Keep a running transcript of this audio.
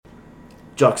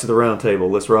Jocks of the round table,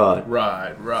 let's ride.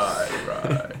 Right.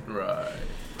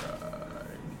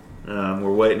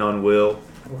 We're waiting on Will,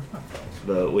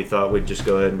 but we thought we'd just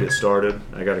go ahead and get started.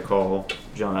 I got to call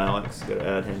John Alex. Got to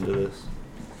add him to this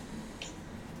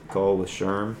call with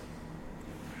Sherm.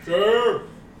 Sure.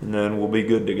 And then we'll be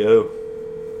good to go.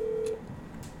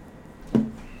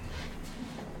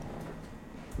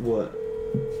 What?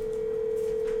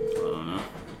 I don't know.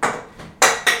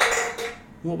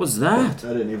 What was that?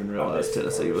 I didn't even realize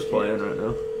Tennessee was playing right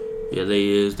now. Yeah, they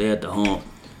is. They had to hump.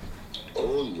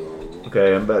 Oh no.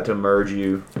 Okay, I'm about to merge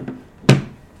you.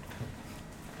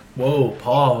 Whoa,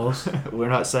 pause. We're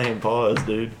not saying pause,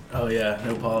 dude. Oh, yeah,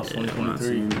 no pause, Yeah, we're not 2023.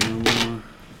 seeing it no more.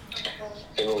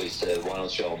 Emily said, why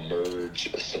don't y'all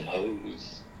merge some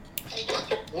hoes?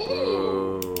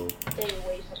 Oh. Stay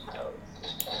away from hoes.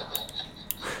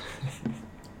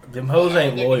 Them hoes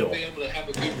ain't They loyal. Be able to have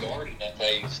a good garden if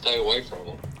they stay away from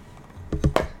them.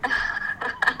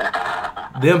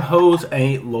 Them hoes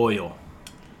ain't loyal.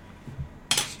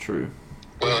 It's true.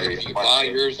 Well, if you buy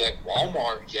yours at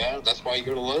Walmart, yeah, that's why you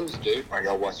go to Lowe's, dude. Are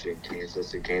y'all watching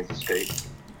Kansas and Kansas State?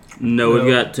 No, No.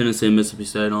 we've got Tennessee and Mississippi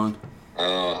State on.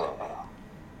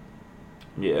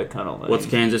 Yeah, kind of lame. What's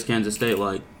Kansas State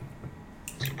like?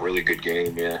 It's a really good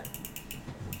game, yeah.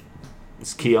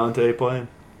 Is Keontae playing?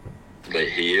 But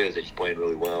he is. He's playing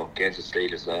really well. Kansas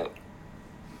State is up.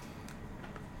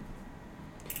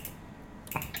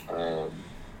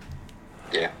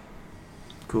 Yeah,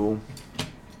 Cool.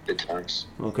 good times.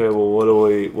 Okay, well, what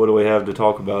do we have to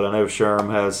talk about? I know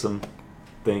Sherm has some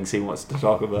things he wants to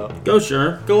talk about. Go,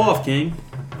 sure. Go off, King.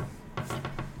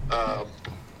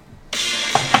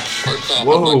 First off,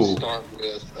 Whoa. I'd like to start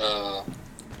with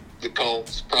the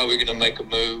Colts probably going to make a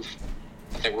move.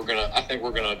 I think we're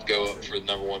gonna go up for the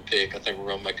number one pick. I think we're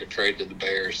gonna make a trade to the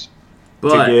Bears.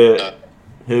 But to Uh, get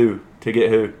who? To get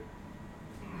who?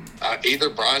 Either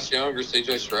Bryce Young or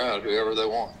C.J. Stroud, whoever they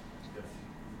want.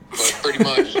 But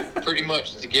pretty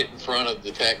much to get in front of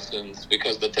the Texans,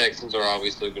 because the Texans are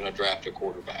obviously going to draft a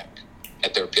quarterback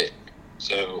at their pick.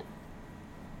 So,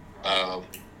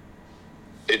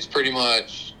 it's pretty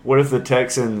much. What if the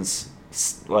Texans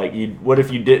what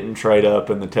if you didn't trade up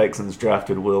and the Texans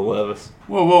drafted Will Levis?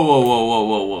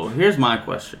 whoa. Here's my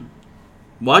question.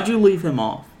 Why'd you leave him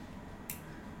off?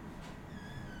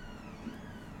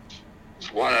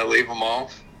 Why did I leave them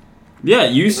off? Yeah,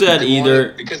 you Because if said they either.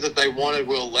 wanted- because if they wanted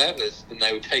Will Levis, then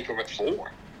they would take him at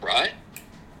 4, right?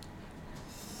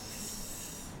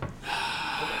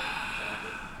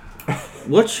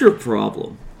 What's your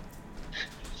problem?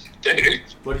 Dude,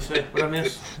 What'd you say? What I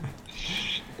miss?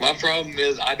 my problem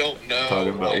is I don't know.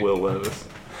 Talking about like, Will Levis.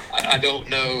 I don't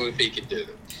know if he can do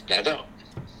it. I don't.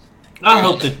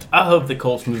 I hope the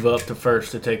Colts move up to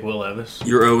first to take Will Levis.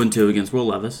 You're 0-2 against Will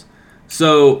Levis.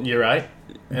 So You're right.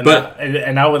 And But-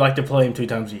 I would like to play him 2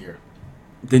 times a year.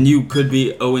 then you could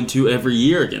be 0-2 every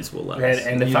year against Will And, Levis.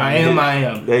 and if I am, I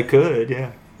am. They could,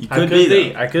 yeah. You I could could be.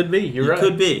 be. I could be. You're You right.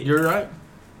 could be. You're right.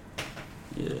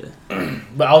 Yeah,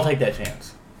 But I'll take that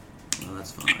chance. well,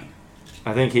 that's fine.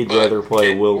 I think he'd But rather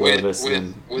play Will with- Levis with,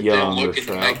 than with Young them or looking to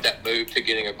Stroud. make that move to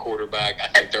getting a quarterback, I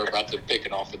think they're about to pick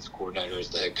an offensive coordinator as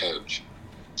the head coach.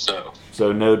 So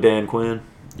So no Dan Quinn.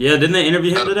 Yeah, didn't they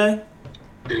interview him today?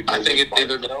 I think it's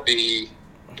either going to be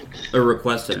Or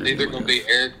requested it's him? either going to be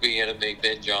Eric Bieniemy,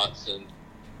 Ben Johnson,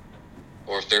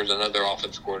 or if there's another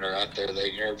offense coordinator out there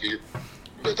they interview.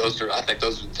 But I think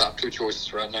those are the top 2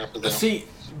 choices right now for them. See,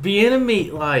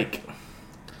 Bieniemy,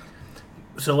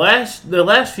 the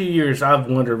last few years, I've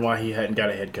wondered why he hadn't got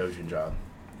a head coaching job.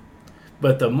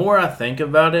 But the more I think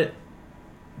about it,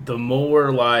 the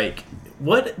more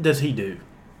what does he do?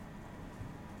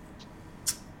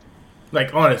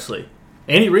 Honestly,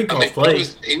 Andy Reid calls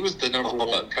plays. He was the number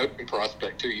 1 coaching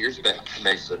prospect 2 years ago.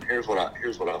 Mason, here's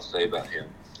what I'll say about him.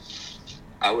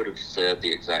 I would have said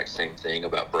the exact same thing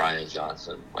about Brian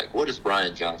Johnson. What does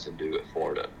Brian Johnson do at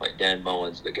Florida? Dan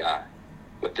Mullen's the guy.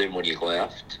 But then when he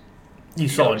left, You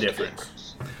saw a noticed the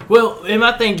difference. Well, and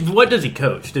I think, what does he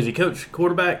coach? Does he coach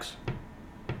quarterbacks?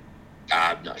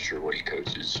 I'm not sure what he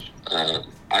coaches.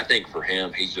 I think for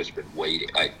him, he's just been waiting.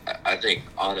 I think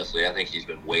he's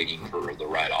been waiting for the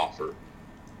right offer,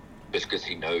 just because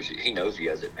he knows he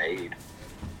has it made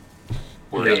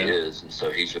where he Yeah. is, and so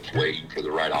he's just waiting for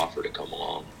the right offer to come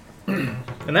along.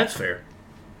 And that's fair.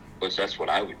 Which that's what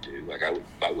I would do.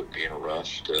 I wouldn't be in a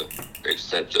rush to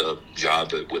accept a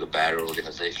job with a bad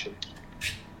organization.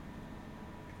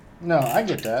 No, I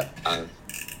get that.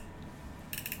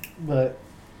 But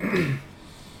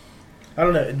I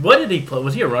don't know. What did he play?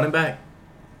 Was he a running back?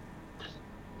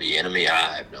 The enemy,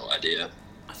 I have no idea.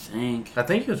 I think. I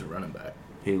think he was a running back.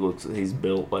 He's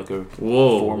built like a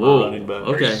Whoa, former whoa. running back. Are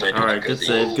you Okay, saying all right, good because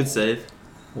save, he- good save.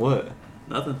 What?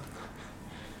 Nothing.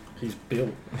 He's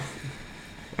built.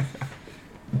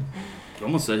 You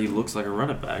almost said he looks like a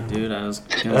running back, dude. I was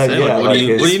gonna Uh, say, yeah, like, what like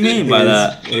do you mean by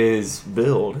that? His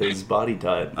build, his body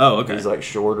type. Oh, okay. He's like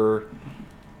shorter,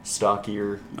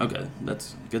 stockier. Okay,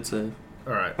 that's good save.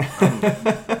 All right.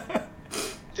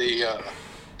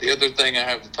 The other thing I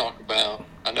have to talk about,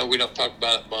 I know we don't talk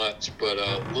about it much, but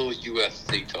a little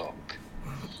UFC talk.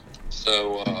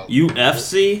 So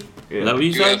UFC? Yeah. Is that what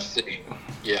you said? UFC,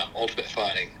 yeah, Ultimate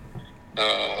Fighting.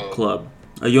 Club.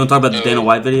 You want to talk about the Dana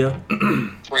White video?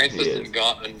 Francis Yes.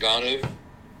 Ngannou,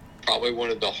 probably one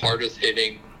of the hardest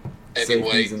hitting Safeties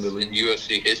heavyweights in the in league.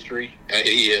 UFC history.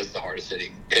 He is the hardest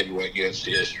hitting heavyweight in UFC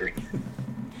history.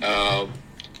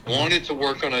 Wanted to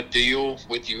work on a deal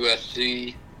with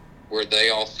UFC where they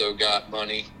also got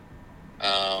money,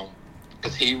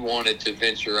 because he wanted to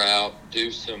venture out,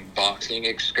 do some boxing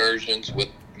excursions with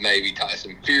maybe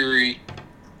Tyson Fury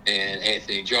and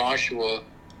Anthony Joshua,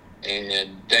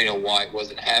 and Dana White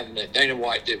wasn't having it. Dana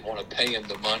White didn't want to pay him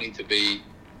the money to be.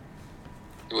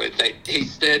 He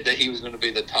said that he was going to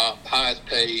be the highest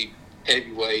paid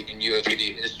heavyweight in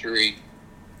UFC history.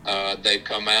 They've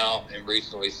come out and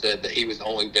recently said that he was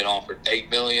only been offered $8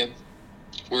 million.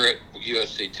 We're at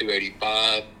UFC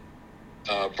 285.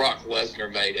 Brock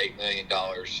Lesnar made $8 million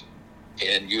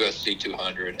in UFC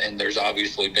 200, and there's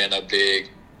obviously been a big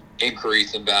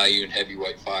increase in value in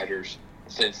heavyweight fighters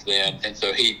since then. And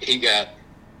so he got,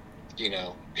 he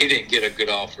didn't get a good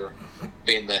offer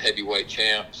being the heavyweight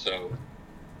champ. So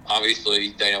obviously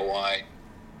Dana White,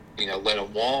 let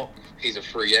him walk. He's a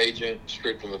free agent,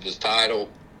 stripped him of his title.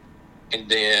 And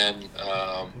then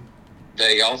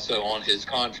they also, on his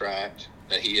contract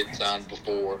that he had signed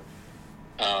before,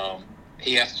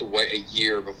 he has to wait a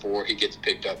year before he gets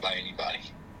picked up by anybody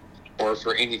or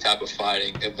for any type of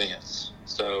fighting events.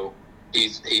 So he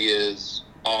is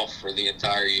off for the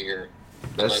entire year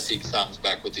unless he signs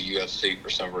back with the UFC for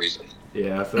some reason.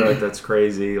 Yeah, I feel like that's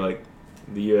crazy. Like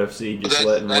the UFC But just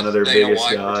letting one of their Dana biggest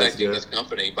White guys protecting go. his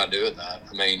company by doing that.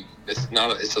 I mean,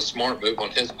 it's a smart move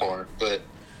on his part, but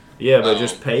Yeah, but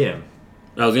just pay him.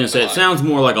 I was gonna say it sounds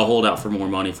more like a holdout for more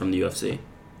money from the UFC.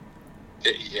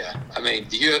 yeah, I mean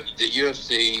the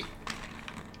UFC,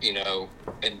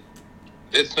 and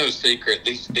it's no secret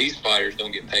these fighters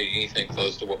don't get paid anything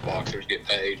close to what boxers get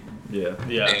paid. Yeah.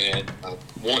 Yeah. And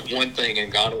one thing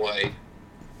Ngannou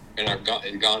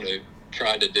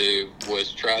tried to do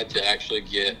was try to actually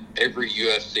get every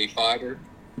UFC fighter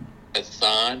that's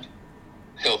signed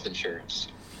health insurance.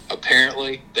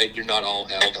 Apparently, they do not all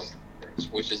have health insurance,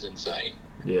 which is insane.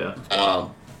 Yeah.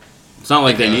 Wow. It's not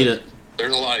like they need it.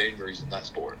 There's a lot of injuries in that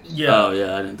sport. Yeah. Oh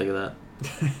yeah, I didn't think of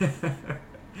that.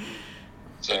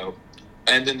 So,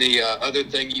 and then the other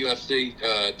thing, UFC,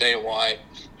 Dana White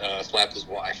slapped his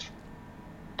wife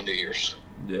on New Year's.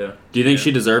 Yeah. Do you think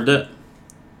she deserved it?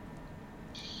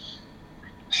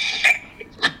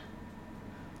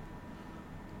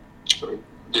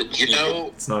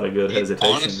 It's not a good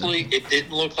hesitation. Honestly, it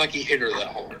didn't look like he hit her that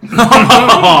hard.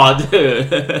 Oh,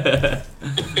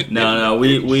 dude. No,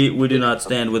 we do not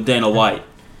stand with Dana White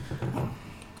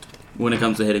when it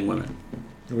comes to hitting women.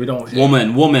 We don't.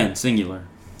 Woman, singular.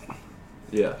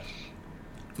 Yeah.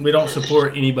 We don't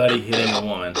support anybody hitting a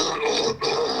woman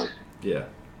Yeah.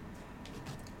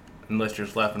 unless you're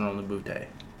slapping her on the booty.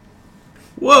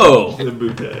 Whoa. The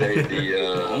bouquet.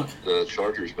 The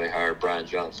Chargers may hire Brian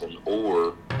Johnson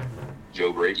or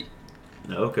Joe Brady.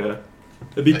 Okay.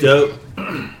 It'd be dope.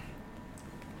 I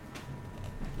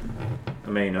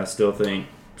mean, I still think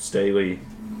Staley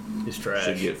It's trash.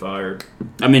 should get fired.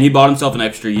 I mean, he bought himself an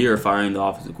extra year firing the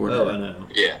offensive Oh, coordinator. I know.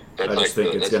 Yeah, I just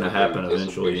think it's going to happen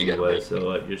eventually You gotta anyway. make. So,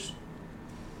 like, just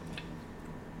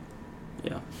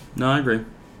Yeah. No, I agree.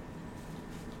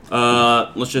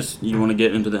 You want to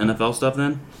get into the NFL stuff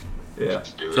then? yeah.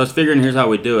 So I was figuring here's how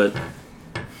we do it.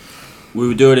 We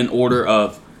would do it in order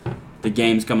of the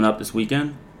games coming up this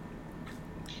weekend.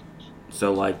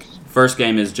 So, like, first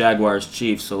game is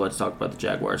Jaguars-Chiefs, so let's talk about the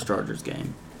Jaguars-Chargers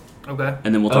game. Okay.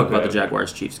 And then we'll talk about Okay. the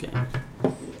Jaguars-Chiefs game. I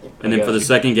And then got for the you.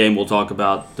 second game, we'll talk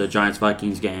about the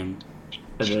Giants-Vikings game.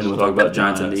 And then we'll talk about the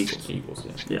Giants and the Eagles.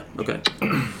 Yeah. Yeah, okay.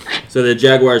 So the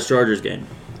Jaguars-Chargers game.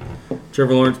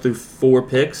 Trevor Lawrence threw 4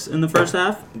 picks in the first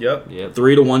half. Yep. Yep.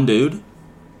 3 to 1 dude.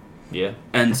 Yeah.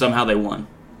 And somehow they won.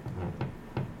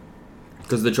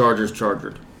 Because the Chargers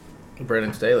chargered.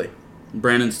 Brandon Staley.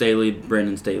 Brandon Staley.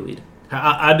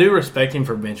 I do respect him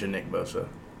for benching Nick Bosa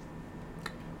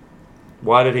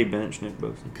Why did he bench Nick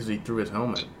Bosa? because he threw his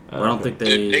helmet. I don't think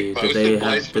Did Nick Bosa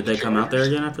plays for did they the come out there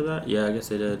Chargers? again after that? Yeah, I guess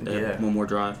they did. They Yeah. had one more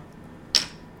drive.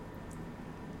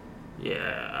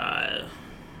 Yeah.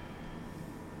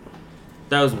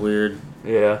 That was weird.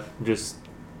 Yeah, just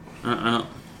I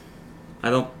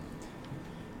don't.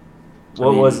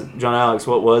 what mean- was John Alex?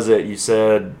 What was it you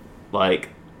said? Like,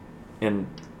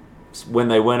 when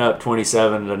they went up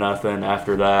 27-0,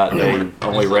 after that they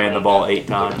only ran the ball 8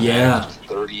 times. Yeah.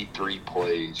 33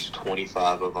 plays,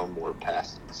 25 of them were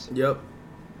passes. Yep.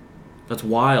 That's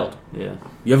wild. Yeah.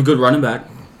 You have a good running back.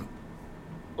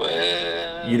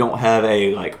 Well, You don't have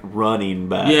a running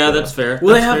back. Yeah, though. that's fair.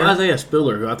 Well, they That's have fair. Isaiah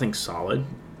Spiller, who I think's solid.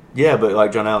 Yeah, but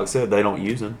like John Alex said, they don't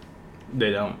use him.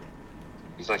 They don't.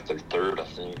 he's like their third, I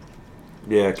think.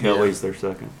 Yeah, Kelly's their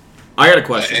second. I got a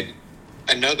question.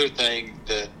 And another thing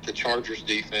that the Chargers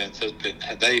defense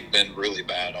they've been really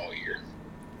bad all year.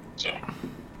 So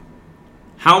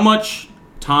How much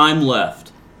time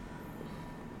left?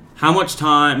 How much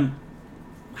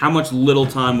little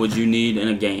time would you need in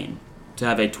a game to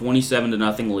have a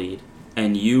 27-0 lead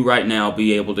and you right now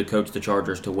be able to coach the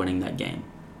Chargers to winning that game?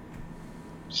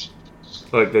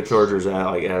 Like the Chargers,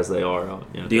 as they are.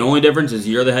 You know. The only difference is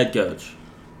you're the head coach.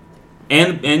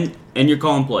 And you're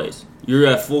calling plays. You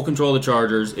have full control of the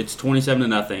Chargers. It's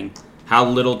 27-0. How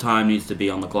little time needs to be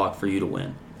on the clock for you to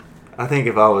win? I think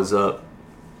if I was up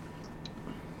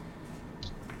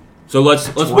So let's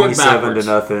work 27 backwards.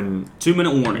 to 0,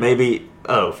 2-minute warning. maybe.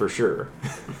 Oh, for sure.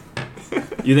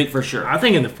 You think for sure? I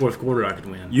think in the fourth quarter I could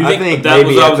win. You I think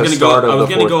maybe at the start of I was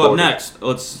the going to fourth go up quarter.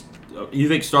 next. You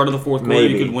think start of the fourth quarter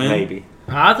Maybe, you could win? maybe.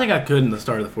 I think I could in the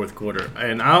start of the fourth quarter,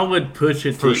 and I would push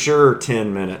it For to sure,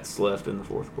 10 minutes left in the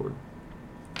fourth quarter.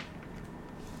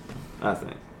 I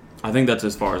think. I think that's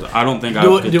as far as I don't think I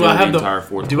Do, could do do I the have entire the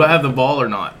fourth. Do I have the ball or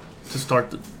not to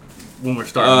start when we're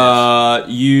starting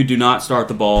this? You do not start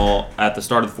the ball at the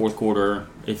start of the fourth quarter.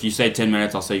 If you say 10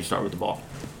 minutes, I'll say you start with the ball.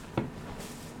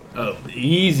 Oh,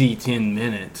 easy 10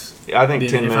 minutes. I think Then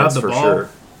 10 if I minutes have the for ball- sure.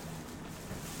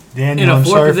 Daniel, In a I'm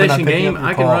four sorry for not possession picking game, up your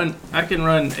I can call.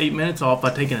 run 8 minutes off by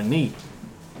taking a knee.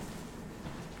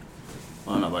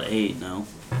 I don't know about 8. No,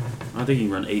 I think you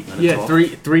can run 8 minutes. Yeah, off.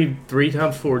 three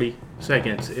times 40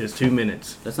 seconds is 2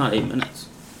 minutes. That's not 8 minutes.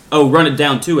 Oh, run it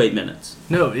down to 8 minutes.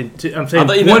 No, I'm saying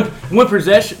thought you one meant- one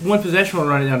possession will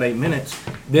run it down to 8 minutes.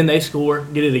 Then they score,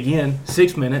 get it again,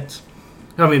 6 minutes.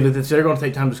 I mean, but they're going to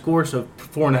take time to score, so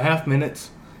 4.5 minutes,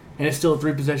 and it's still a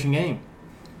 3 possession game.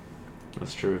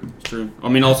 That's true. It's true. I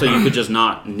mean, also you could just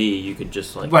not knee. You could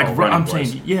just Like call running I'm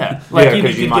plays. saying, yeah, like Yeah, you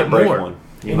 'cause could might get break more. one.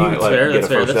 You And might That's like, fair. get That's a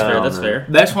fair. first That's fair. down That's or- fair.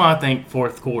 That's why I think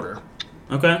fourth quarter.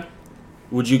 Okay.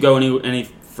 Would you go any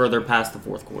further past the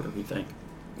fourth quarter? Do you think?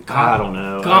 I don't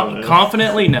know. I don't know.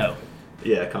 Confidently, no.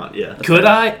 Yeah, yeah. Could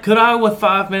I with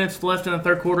 5 minutes left in the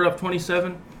third quarter up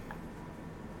 27?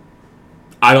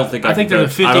 I don't think. I think could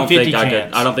there's a go- I don't 50-50 think I could-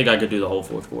 chance. I don't think I could do the whole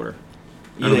fourth quarter.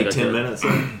 I You don't think I 10 could. minutes? I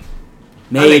think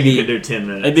Maybe you could do 10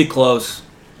 minutes. it'd be close.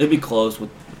 It'd be close with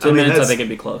 10 mean, minutes. I that's- think it'd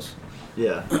be close.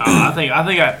 Yeah. I think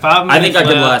at 5 minutes I think I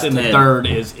could left last in the 10. third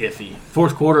is iffy.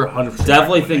 Fourth quarter, 100%.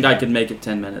 Definitely think I could make it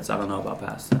 10 minutes. I don't know about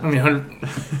past that. I mean,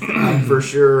 100. For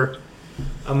sure.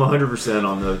 I'm 100%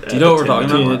 on the. Do you know what we're talking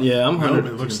about? Yeah, I'm No, 100.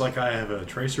 it looks like I have a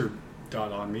tracer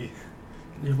dot on me.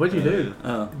 What'd you do?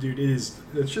 Oh. Dude, it's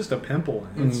just a pimple.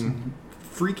 It's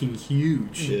freaking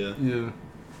huge. Yeah, Yeah.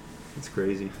 it's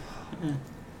crazy. Yeah.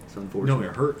 It's No, unfortunate.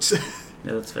 it hurts.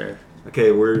 Yeah, that's fair.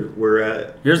 Okay, we're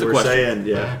at. Here's the we're question. saying,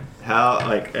 yeah, how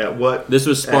at what? This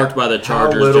was sparked At by the how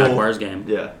Chargers little- Jaguars game.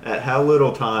 Yeah, at how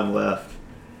little time left?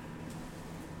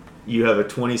 You have a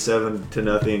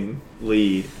 27-0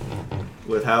 lead.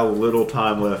 With how little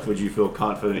time left, would you feel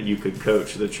confident you could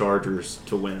coach the Chargers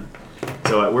to win?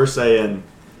 So we're saying.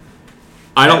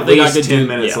 I don't at think I least could 10 do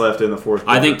minutes yeah. left in the fourth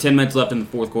quarter. I think 10 minutes left in the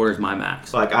fourth quarter is my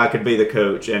max. Like I could be the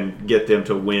coach and get them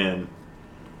to win,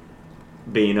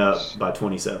 being up by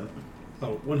 27.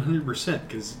 Oh, 100%.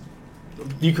 Because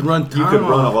You could run You time could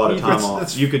run a off. lot of time That's- off.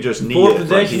 that's You could just knee four it.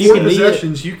 possessions, he you four can said. knee it.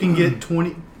 possessions, you can get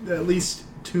 20, at least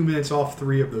 2 minutes off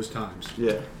 3 of those times.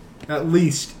 Yeah, At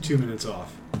least 2 minutes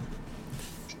off.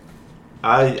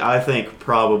 I think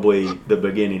probably the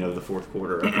beginning of the fourth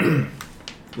quarter.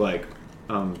 Like,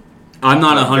 I'm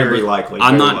not 100. Very likely,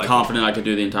 I'm very not likely. confident I could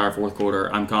do the entire fourth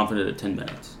quarter. I'm confident at 10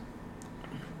 minutes.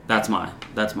 That's my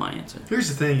answer. Here's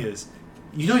the thing is,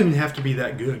 you don't even have to be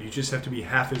that good. You just have to be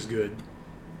half as good.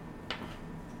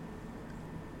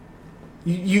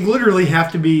 You literally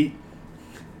have to be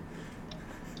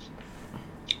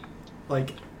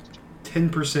like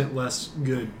 10% less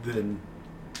good than,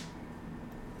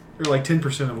 or like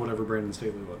 10% of whatever Brandon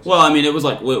Staley was. Well, I mean, it was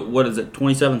like what is it?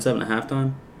 27-7 at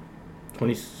halftime.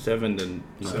 27 to I'm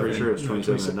pretty sure it's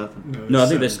 27-0. No, I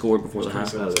think they scored before the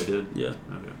half. Oh, they did. Yeah.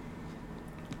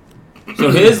 Okay.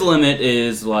 So his limit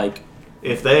is like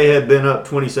If they had been up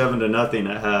 27-0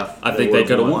 at half, I think they would've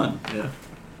could have won. Yeah.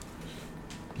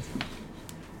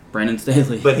 Brandon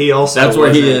Staley. But he also That's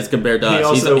where he wasn't- is compared to he us.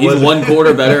 also He's wasn't- one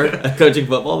quarter better at coaching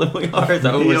football than we are. Is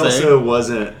that what He we're also saying?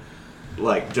 wasn't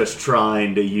like just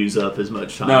trying to use up as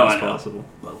much time No, as I know. possible.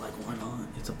 But like, why not?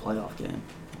 It's a playoff game.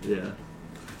 Yeah.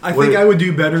 I What think if- I would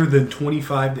do better than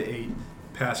 25-8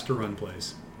 pass to run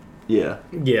plays. Yeah.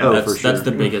 Yeah. Oh, that's for sure. that's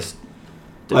the biggest.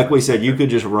 Like we said, you could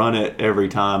just run it every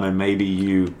time, and maybe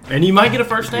you And you might get a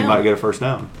first down. might get a first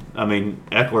down. I mean,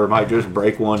 Eckler might just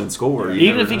break one and score. You Even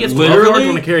never if he know. gets 12 Literally- yards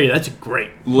on a carry, that's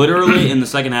great. Literally, in the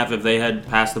second half, if they had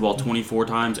passed the ball 24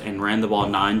 times and ran the ball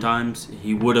 9 times,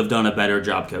 he would have done a better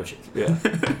job coaching. Yeah.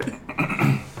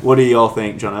 What do y'all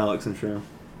think, John Alex and Shrew?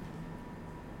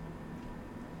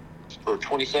 For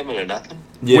 27-0.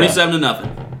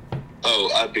 27-0. Oh,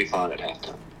 I'd be fine at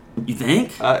halftime. You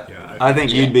think? Yeah, I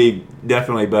think Yeah. you'd be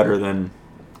definitely better than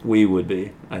we would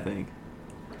be, I think.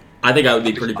 I think I would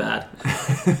be pretty bad.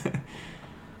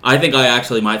 I think I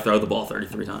actually might throw the ball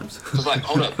 33 times. Because, like,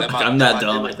 hold up. I'm that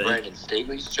dumb, doing I think. Brandon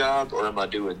Staley's job, or am I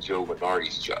doing Joe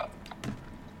Minardi's job?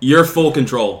 You're full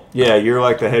control. Yeah, you're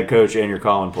like the head coach and you're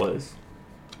calling plays.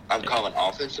 I'm calling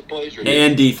offensive plays or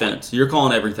And defense. You're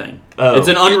calling everything. Oh. It's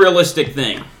an unrealistic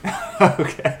thing.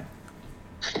 Okay.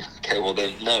 Okay, well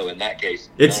then, no. In that case,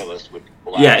 It's- none of us would.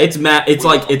 Yeah, it's We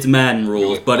like would- it's Madden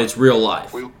rules, but it's real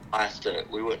life. We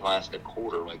wouldn't last a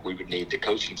quarter. Like, we would need the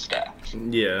coaching staff.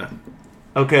 Yeah.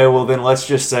 Okay, well then let's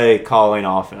just say calling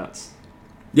offense.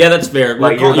 Yeah, that's fair.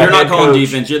 Like, You're you're the not head calling coach,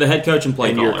 defense. You're the head coach and play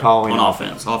and caller you're calling on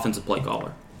offense. offensive play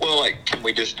caller. Well, like, can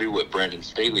we just do what Brandon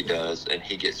Staley does, and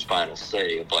he gets final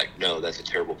say of like, no, that's a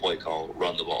terrible play call.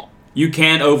 Run the ball. You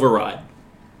can't override.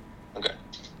 Okay.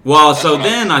 Well, That's so what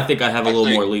then I think I have a I little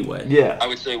think- more leeway. Yeah. I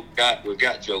would say we've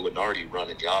got Joe Lenardi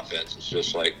running the offense. It's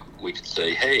just like we could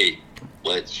say, hey,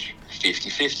 let's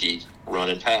 50-50 run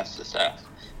and pass this half,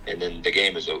 and then the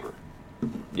game is over.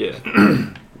 Yeah.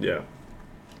 Yeah.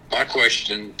 My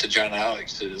question to John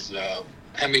Alex is, how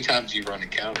many times do you run a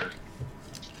counter?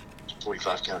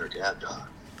 45 counter gap, dog.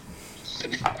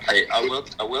 Hey, I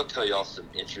will tell y'all some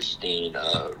interesting,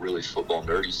 really football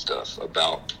nerdy stuff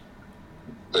about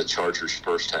the Chargers'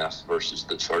 first half versus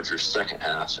the Chargers' second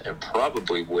half, and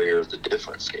probably where the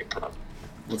difference came from.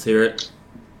 Let's hear it.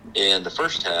 In the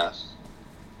first half,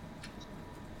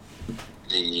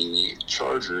 the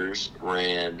Chargers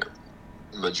ran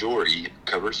majority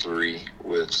cover 3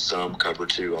 with some cover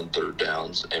 2 on third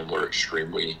downs and were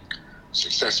extremely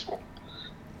successful.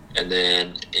 And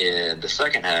then in the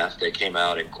second half, they came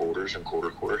out in quarters and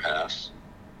quarter halves,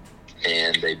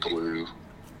 and they blew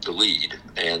the lead.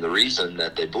 And the reason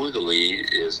that they blew the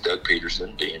lead is Doug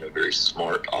Peterson, being a very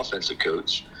smart offensive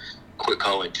coach, quit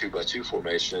calling 2-by-2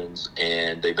 formations,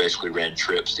 and they basically ran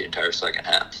trips the entire second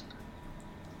half.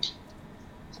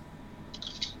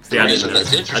 See, I reason didn't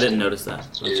that's notice, I interesting didn't notice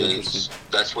that. is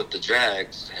that's what the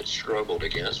Jags had struggled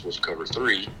against, was cover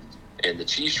 3, and the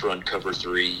Chiefs run cover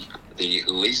 3 the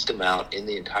least amount in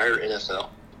the entire NFL.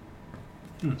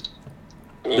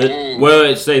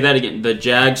 Wait, say that again. The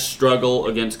Jags struggle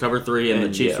against cover 3, and the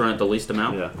And, Chiefs yeah. run at the least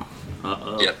amount. Yeah.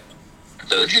 Uh-oh. Yep.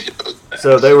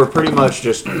 So they were pretty much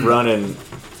just running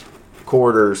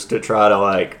quarters to try to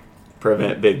like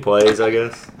prevent big plays, I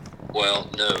guess. Well,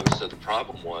 no. So the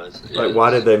problem was, Like, why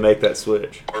did they make that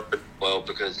switch? Well,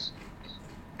 because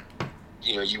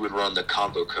you would run the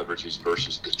combo coverages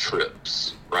versus the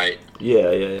trips, right?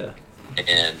 Yeah.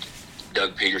 And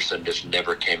Doug Peterson just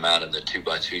never came out in the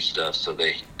 2-by-2 stuff, so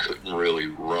they couldn't really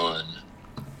run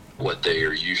what they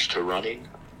are used to running.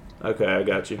 Okay, I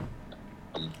got you.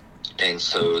 And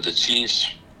so the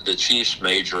Chiefs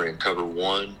major in cover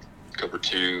 1, cover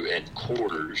 2, and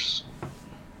quarters,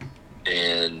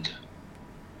 and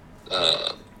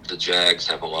the Jags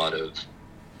have a lot of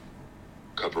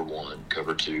cover 1,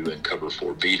 cover 2, and cover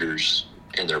 4 beaters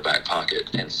in their back pocket,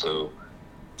 and so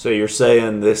So you're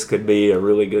saying this could be a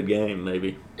really good game,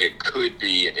 maybe, it could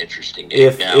be an interesting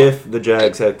game. if the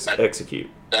Jags execute.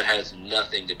 That has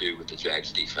nothing to do with the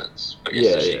Jags defense Yeah,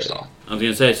 against the Chiefs. yeah. I was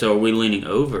gonna say, so are we leaning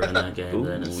over in that game?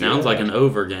 Then it Ooh, sounds yeah. like an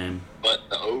over game. But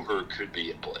the over could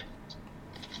be in play.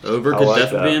 Over I could like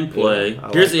definitely be that. in play. Yeah,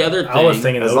 I Here's like the that. other thing. I was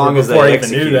thinking As over long as before they I even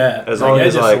execute, knew that. as Like, long that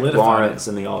as just like solidified Lawrence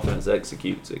and the offense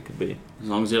executes, it could be. As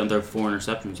long as you don't throw 4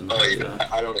 interceptions in the Oh, first yeah.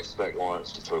 half. I don't expect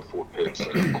Lawrence to throw 4 picks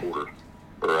in a quarter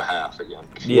or a half again.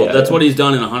 Yeah, Well, that's what he's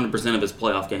done in 100% of his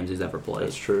playoff games he's ever played.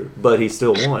 That's true, but he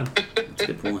still won. That's a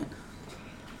good point.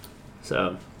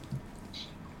 So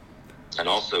And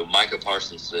also, Micah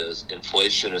Parsons says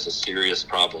inflation is a serious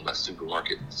problem at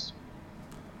supermarkets.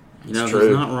 You know, It's he's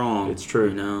true. not wrong. It's true.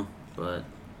 You know, but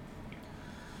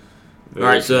All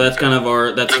right, so that's kind of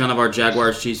our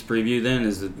Jaguars Chiefs preview. Then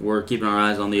is that we're keeping our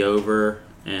eyes on the over.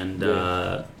 And do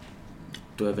I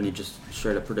have any just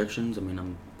straight up predictions? I mean,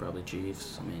 I'm probably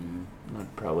Chiefs. I mean,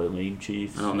 I'd probably lean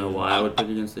Chiefs. I don't know why I would pick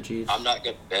against the Chiefs. I'm not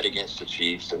going to bet against the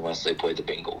Chiefs unless they play the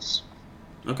Bengals.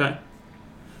 Okay.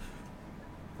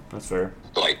 That's fair.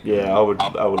 Like, Yeah, I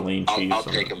would lean Chiefs. I'll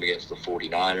take them against the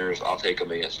 49ers. I'll take them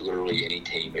against literally any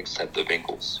team except the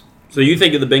Bengals. So you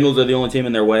think the Bengals are the only team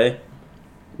in their way?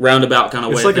 Roundabout kind of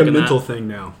way. It's of like a thinking mental that? thing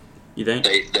now. You think?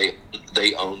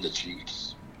 They own the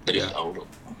Chiefs. They just own them.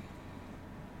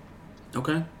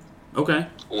 Okay.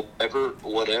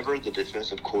 Whatever the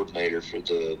defensive coordinator for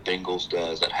the Bengals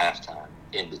does at halftime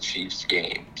in the Chiefs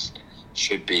games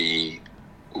should be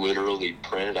literally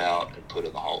printed out and put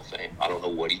in the Hall of Fame. I don't know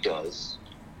what he does.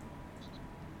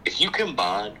 If you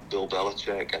combine Bill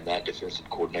Belichick and that defensive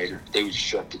coordinator, they would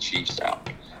shut the Chiefs out.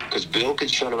 Because Bill can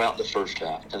shut them out in the first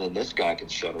half, and then this guy can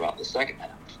shut them out in the second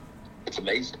half. It's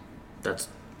amazing. That's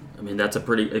a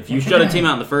pretty. If you shut a team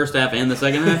out in the first half and the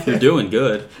second half, you're doing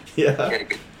good. Yeah.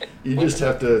 You just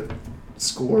have to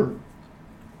score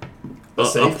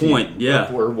A point,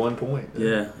 yeah. Or 1 point.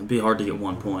 Yeah, it'd be hard to get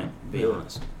 1 point, to be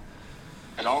honest.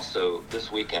 And also,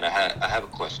 this weekend, I have a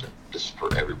question. This is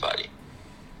for everybody.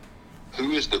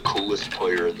 Who is the coolest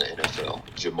player in the NFL?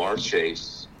 Jamar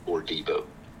Chase or Debo?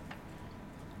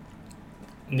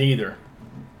 Neither.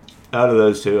 Out of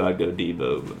those two, I'd go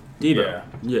Debo. But Debo.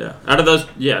 Yeah. Out of those,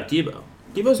 Debo.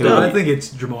 Debo's No, No, good. I think it's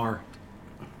Jamar.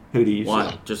 who do you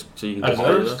Why? say? Just so you can Out get of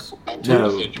part of those? this?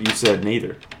 No, you said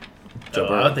neither. Joe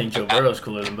I think Joe Burrow's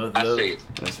cooler than both of I those.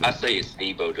 say it's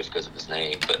Debo just because of his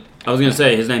name, but I was gonna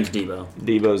say his name's Debo.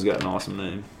 Debo's got an awesome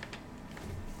name.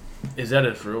 Is that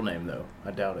his real name, though?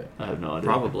 I doubt it. I have no idea.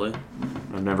 Probably.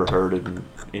 I've never heard of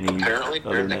any apparently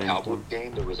other during the name. Cowboys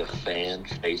game, there was a fan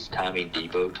FaceTiming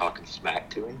Debo talking smack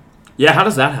to him. Yeah. How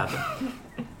does that happen?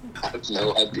 I have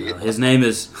no idea. His name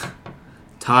is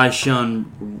Tyshun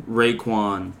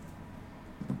Raekwon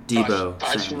Debo.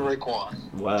 Tyson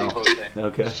Raekwon. Wow. Debo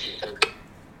Okay.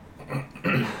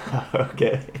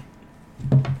 Okay.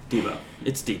 Debo.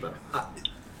 It's Debo.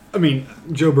 I mean,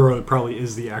 Joe Burrow probably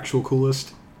is the actual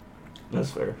coolest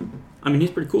That's fair. I mean,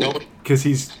 he's pretty cool. No, because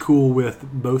he's cool with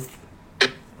both.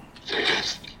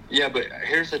 Yeah, but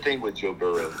here's the thing with Joe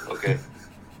Burrow, okay?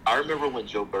 I remember when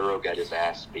Joe Burrow got his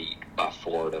ass beat by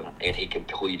Florida, and he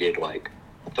completed,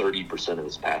 30% of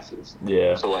his passes.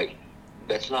 Yeah. So,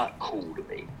 that's not cool to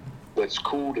me. What's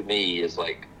cool to me is,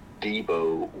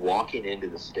 Debo walking into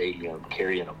the stadium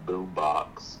carrying a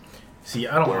boombox. See,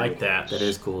 I don't like that. That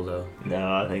is cool though.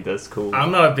 No, I think that's cool.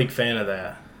 I'm not a big fan of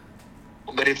that.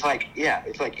 But it's like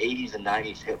 80s and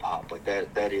 90s hip hop.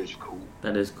 That is cool.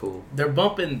 That is cool. They're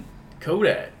bumping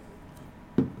Kodak.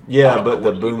 Yeah, but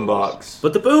the boombox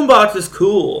But the boombox is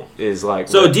cool. is like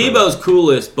So retro. Debo's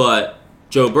coolest, but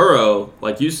Joe Burrow,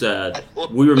 like you said,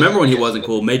 we remember when he wasn't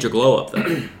cool. Major glow up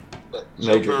though. But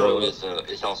Joe Major Burrow blow.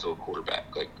 is also a quarterback.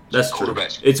 That's true.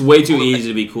 quarterbacks. It's way too easy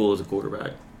to be cool as a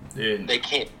quarterback. Dude. They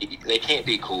can't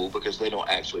be cool because they don't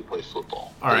actually play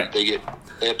football. All right. They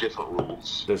have different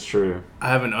rules. That's true. I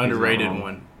have an underrated wrong.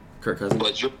 one. Kirk Cousins.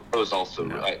 But Joe Burrow's also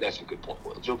No. that's a good point.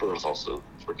 Well, Joe Burrow's also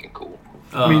freaking cool.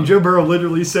 I mean, Joe Burrow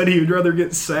literally said he would rather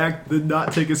get sacked than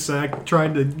not take a sack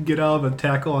trying to get out of a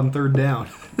tackle on third down.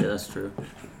 Yeah, that's true.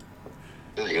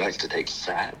 He likes to take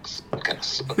sacks. Kind of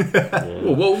sucks. Yeah.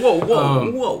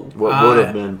 Whoa. What would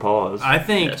have been pause? I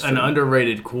think That's an true.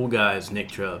 underrated cool guy is Nick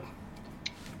Chubb.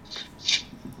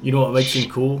 You know what makes him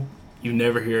cool? You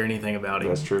never hear anything about him.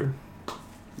 That's true.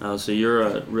 Oh, so you're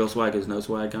a real swag is no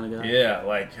swag kind of guy?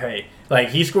 Yeah,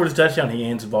 he scored his touchdown, he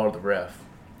hands the ball to the ref.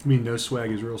 I mean, no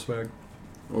swag is real swag.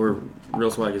 Or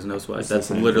real swag is no swag. It's the That's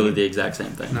same literally thing. the exact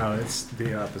same thing. No, it's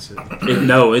the opposite.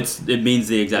 It means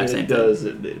the exact same It thing. does.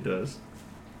 It does.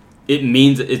 It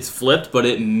means it's flipped, but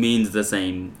it means the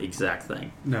same exact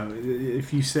thing. No,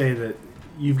 if you say that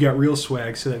you've got real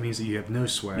swag, so that means that you have no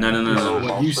swag. No.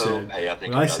 What you Also, said. hey, I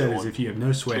think What I another said is one- if you have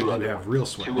no swag, Two you other have ones. real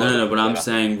swag. Two No, but I'm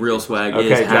saying real swag is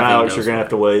Okay, John having Alex, no you're gonna have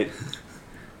to swag.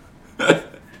 wait.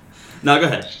 No, go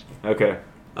ahead. Okay.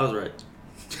 I was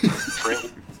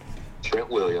right. Trent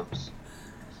Williams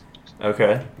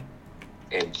Okay.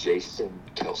 and Jason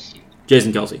Kelsey.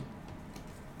 Jason Kelsey.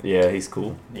 Yeah, he's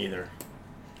cool. Neither.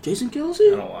 Jason I Kelsey?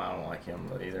 don't like him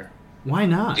either. Why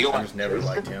not? Do you I like just never Jason?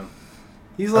 liked him.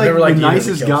 He's I've like never the liked either of the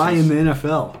nicest guy in Kelseys. the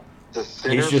NFL. The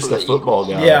center He's just for a the football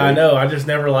Eagles. guy. Yeah, I know. I just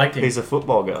never liked him. He's a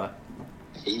football guy.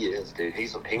 He is, dude.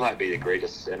 He might be the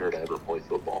greatest center to ever play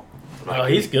football. I'm not Oh,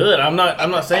 he's kidding. good. I'm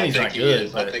not saying he's I not think he good.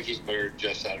 is. I But think he's better than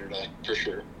Jeff Saturday for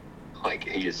sure. Like,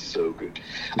 he is so good.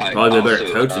 Probably a better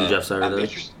coach than Jeff I'm Saturday.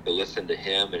 interested to listen to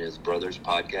him and his brother's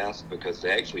podcast because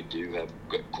they actually do have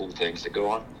cool things to go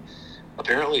on.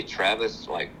 Apparently, Travis,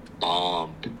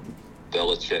 bombed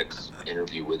Belichick's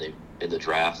interview with him in the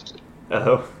draft.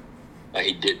 Oh.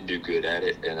 He didn't do good at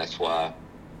it, and that's why,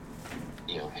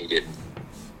 he didn't.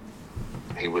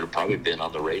 He would have probably been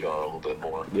on the radar a little bit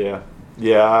more. Yeah.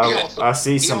 He Yeah, also- I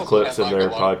see he some also clips had, of their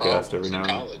a lot of podcast every problems now in and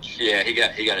then. college. Yeah, he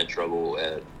got in trouble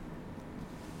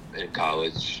in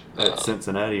college. At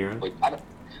Cincinnati, right?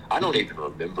 I don't even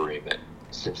remember him at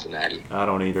Cincinnati. I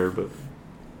don't either, but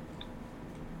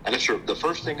I'm not sure. The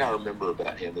first thing I remember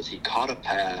about him is he caught a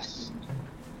pass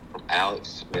from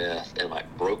Alex Smith and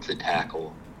broke the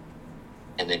tackle,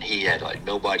 and then he had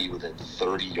nobody within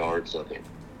 30 yards of him.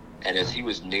 And as he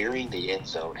was nearing the end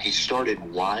zone, he started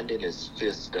winding his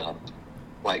fist up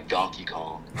like Donkey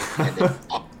Kong, and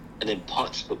then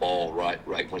punched the ball right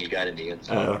when he got in the end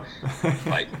zone.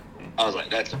 oh. I was like,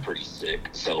 that's a pretty sick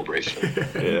celebration.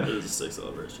 It Yeah. was a sick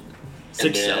celebration. And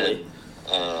Sick then, Sally.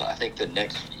 I think the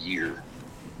next year,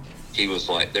 he was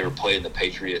they were playing the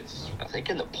Patriots, I think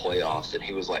in the playoffs, and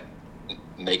he was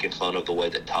making fun of the way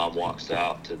that Tom walks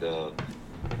out to the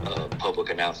public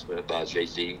announcement by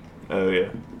Jay-Z. Oh yeah.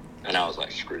 And I was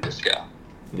like, screw this guy.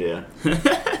 Yeah.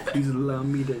 Please allow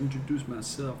me to introduce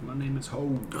myself. My name is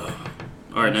Ho.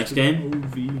 All right, next game.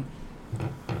 O-V.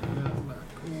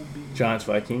 Giants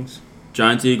Vikings.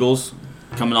 Giants Eagles.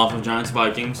 Coming off of Giants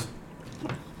Vikings.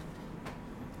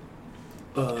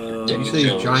 Did you say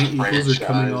Jones Giant Eagles are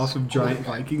coming franchise. off of Giant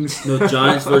Vikings? No,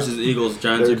 Giants versus Eagles.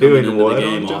 Giants They're are coming doing into what the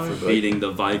on game off Giants? of beating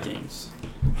the Vikings.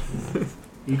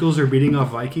 Eagles are beating off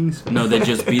Vikings? No, they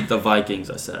just beat the Vikings,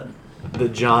 I said. The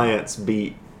Giants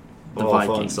beat The off on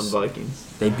Vikings. some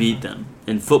Vikings. They beat them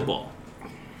in football.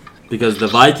 Because the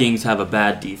Vikings have a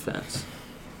bad defense.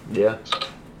 Yeah.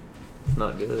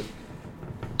 Not good.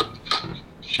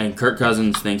 And Kirk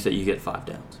Cousins thinks that you get 5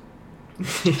 downs.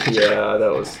 Yeah,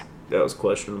 that was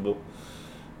questionable.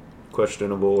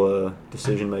 Questionable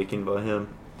decision making by him.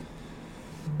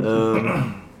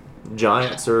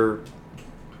 Giants are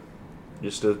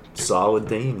just a solid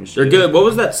team. They're good. What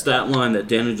was that stat line that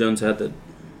Daniel Jones had that,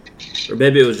 or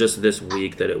maybe it was just this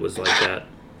week that it was like that.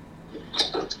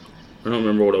 I don't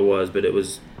remember what it was, but it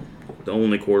was the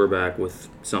only quarterback with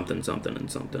something, something,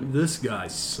 and something. This guy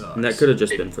sucks. And that could have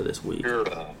just been for this week.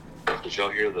 Did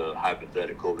y'all hear the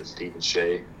hypothetical that Stephen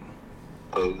Shea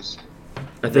posed?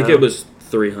 I think No. it was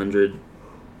 300,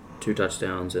 2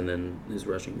 touchdowns, and then his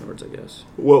rushing yards, I guess.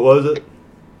 What was it?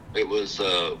 It was,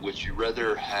 would you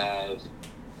rather have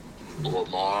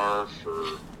Lamar for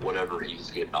whatever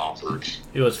he's getting offered?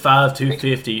 It was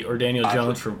 5-250 or Daniel Five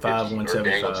Jones for from 50, or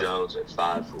Daniel 5-175. Jones at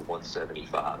 5 for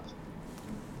 175.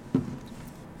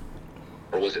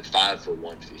 Or was it 5 for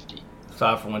 150?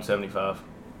 5 for 175.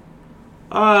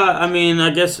 I mean, I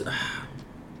guess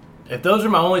If those are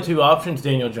my only two options,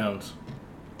 Daniel Jones.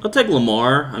 I'll take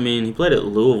Lamar. I mean, he played at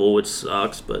Louisville, which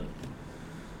sucks, but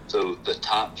So the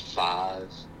top 5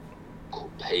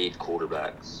 paid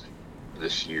quarterbacks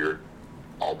this year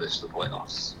all missed the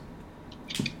playoffs.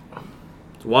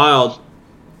 it's wild.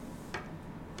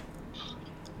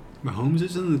 Mahomes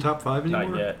isn't in the top 5 anymore?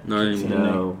 Not yet. Not anymore.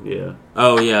 No, yeah.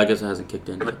 Oh, yeah, I guess it hasn't kicked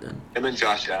in yet then. Him and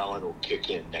Josh Allen will kick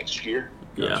in next year.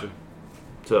 Yeah.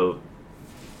 So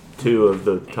 2 of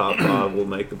the top 5 will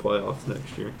make the playoffs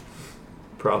next year.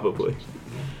 Probably.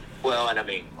 Well, and I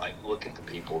mean, look at the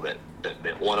people that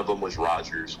one of them was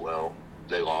Rodgers. Well,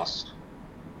 they lost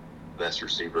best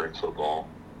receiver in football.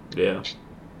 Yeah.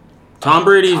 Tom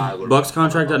Brady's Tyler- Bucks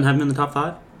contract doesn't have him in the top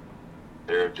 5?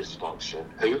 They're a dysfunction.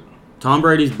 Who? Tom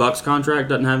Brady's Bucks contract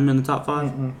doesn't have him in the top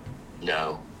 5?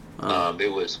 No. Oh.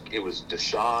 It was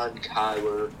Deshaun,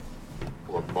 Kyler,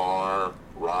 Lamar,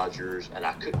 Rodgers, and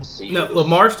I couldn't see. No, who was-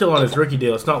 Lamar's still on his rookie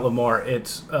deal. It's not Lamar.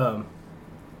 It's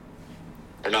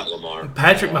Or not Lamar.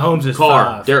 Patrick Mahomes is Carr.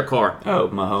 5. Derek Carr. Oh,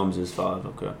 Mahomes is 5.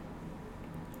 Okay.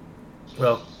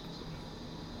 Well,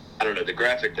 I don't know. The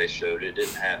graphic they showed, it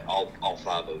didn't have all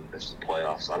 5 of them missed the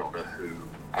playoffs. I don't know who.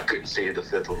 I couldn't see who the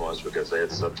 5th one was because they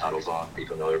had subtitles on,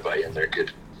 even though everybody in there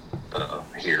could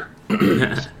hear.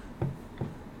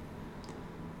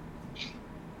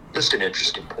 Just an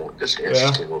interesting point. Just an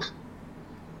interesting move.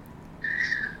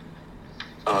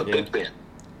 Big Ben.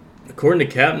 according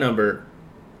to cap number,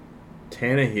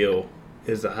 Tannehill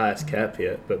is the highest cap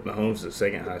hit, but Mahomes is the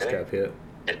second highest cap hit.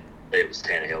 And it was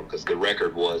Tannehill because the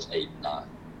record was 8-9.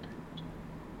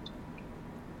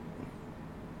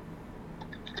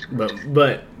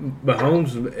 But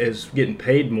Mahomes is getting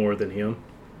paid more than him.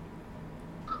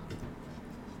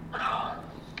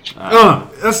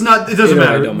 That's not. It doesn't Either way,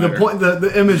 matter. don't The matter. point.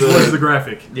 The image was the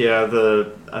graphic. Yeah,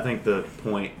 I think the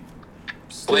point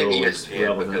still Blame is ESPN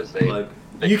relevant. because they- Like,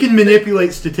 You can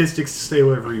manipulate statistics to stay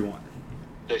wherever you want.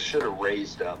 They should have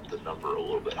raised up the number a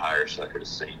little bit higher so I could have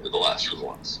seen who the last one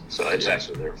was. So it's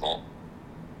actually their fault.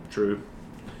 true.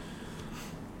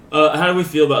 How do we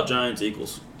feel about Giants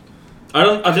Eagles?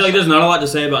 I feel like there's not a lot to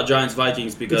say about Giants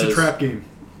Vikings because It's a trap game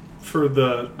for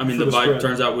the. I mean, for the spread.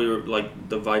 turns out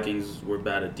the Vikings were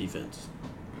bad at defense.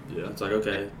 Yeah. It's like,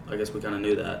 okay, I guess we kind of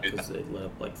knew that because they let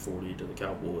up like 40 to the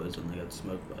Cowboys and they got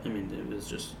smoked. I mean, it was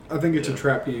just I think it's Yeah. a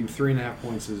trap game. 3.5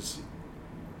 points is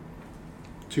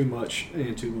too much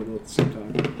and too little at the same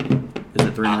time. is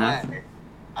it 3.5?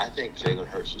 I think Jalen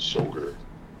Hurts' shoulder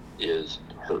is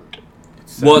hurt.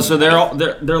 Well, so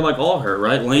they're like all hurt,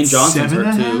 right? Lane Johnson's hurt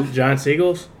 7.5? too. Giants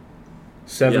Eagles,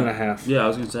 7.5. Yeah, I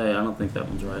was gonna say I don't think that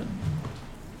one's right.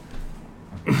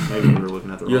 Maybe we were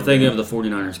looking at the You're wrong thinking game. of the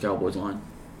 49ers Cowboys line.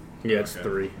 Yeah, it's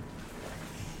 3.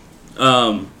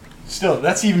 Still,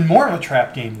 that's even more of a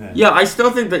trap game then. Yeah, I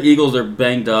still think the Eagles are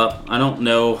banged up. I don't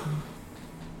know.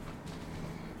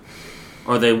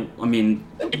 Are they? I mean,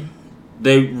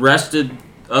 they rested.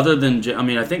 Other than,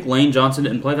 I think Lane Johnson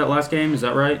didn't play that last game. Is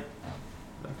that right?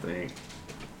 I think.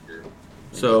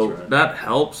 So That's right. that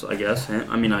helps, I guess.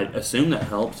 I mean, I assume that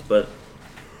helps, but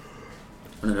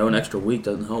I don't know. An extra week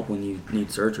doesn't help when you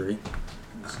need surgery.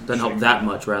 Doesn't help that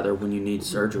much, rather, when you need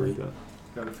surgery.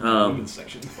 Got it from the women's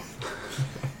section.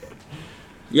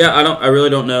 Yeah, I really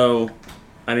don't know.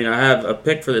 I mean, I have a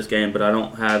pick for this game, but I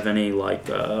don't have any like.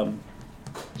 I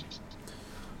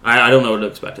don't know what to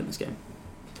expect in this game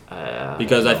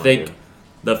because I think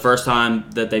the first time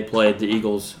that they played, the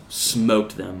Eagles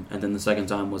smoked them, and then the second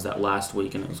time was that last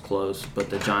week, and it was close. But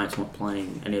the Giants weren't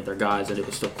playing any of their guys, and it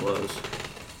was still close.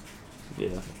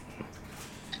 Yeah.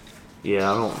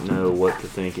 Yeah, I don't know what to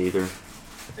think either.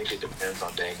 I think it depends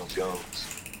on Daniel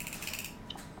Jones.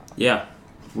 Yeah,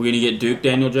 we're gonna get Duke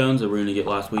Daniel Jones, or we're gonna get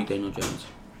last week Daniel Jones.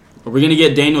 Are we gonna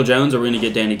get Daniel Jones, or are we gonna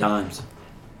get Danny Dimes?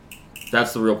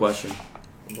 That's the real question.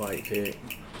 White Vic,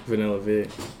 Vanilla Vic.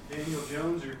 Daniel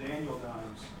Jones or Daniel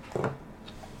Dimes?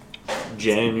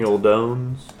 Daniel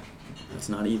Dones. That's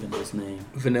not even his name.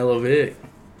 Vanilla Vic.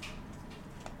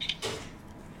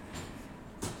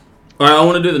 All right, I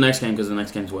want to do the next game because the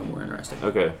next game's way more interesting.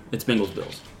 Okay. It's Bengals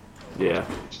Bills. Yeah.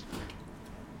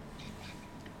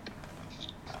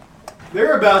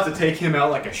 They're about to take him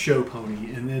out like a show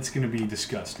pony, and it's going to be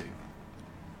disgusting.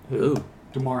 Ooh.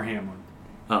 DeMar Hamlin.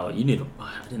 Oh, you need.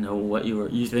 I didn't know what you were.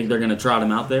 You think they're gonna trot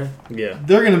him out there? Yeah.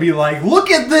 They're going to be like,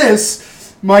 look at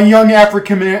this, my young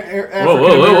African American.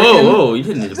 Whoa! You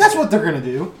didn't need to. That's what they're going to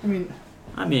do.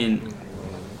 I mean,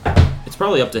 it's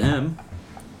probably up to him.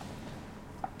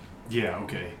 Yeah,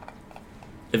 okay.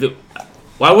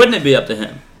 Why wouldn't it be up to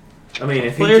him? I mean,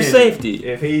 if Player he can, safety.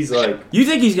 If he's like You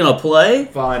think he's gonna play?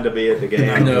 fine to be at the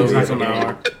game, No, he'll be he's at the an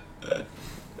game. hour.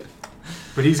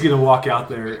 But he's going to walk out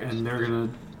there, and they're going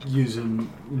to use him,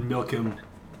 milk him.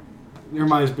 There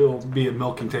might as well be a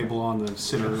milking table on the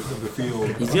center of the field.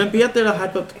 He's gonna be up there to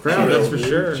hype up the crowd. That's for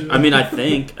sure. I mean, I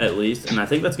think at least, and I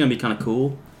think that's gonna be kind of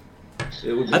cool.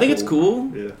 It would be I think it's cool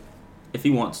Yeah. if he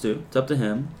wants to. It's up to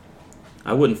him.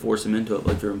 I wouldn't force him into it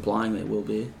like you're implying they will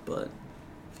be, but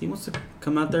if he wants to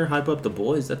come out there, hype up the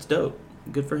boys, that's dope.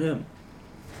 Good for him.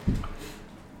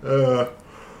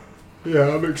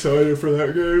 Yeah, I'm excited for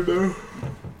that game, though.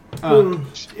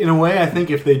 In a way, I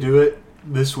think if they do it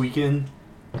this weekend,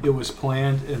 it was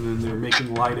planned, and then they're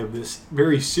making light of this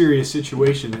very serious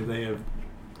situation that they have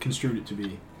construed it to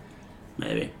be.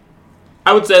 Maybe.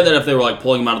 I would say that if they were like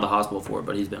pulling him out of the hospital for it,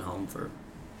 but he's been home for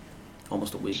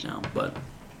almost a week now. But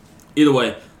either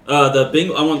way, the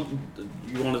Bengals.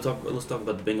 Let's talk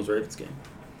about the Bengals Ravens game,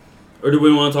 or do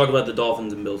we want to talk about the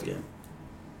Dolphins and Bills game?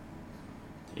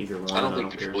 Either one. I don't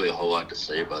think care. there's really a whole lot to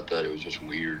say about that. It was just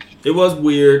weird. It was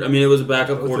weird. I mean, it was a backup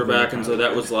Both of them quarterback, were and so kinda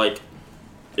that was like,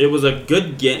 it was a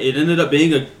good game. It ended up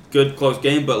being a good close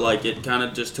game, but like it kind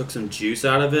of just took some juice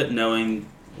out of it, knowing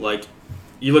like.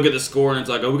 You look at the score and it's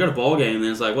like, oh, we got a ball game, and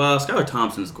it's like, well, Skylar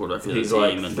Thompson's the quarterback for the He's team,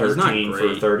 like and he's not 13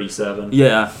 great. for 37.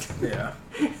 Yeah, Yeah.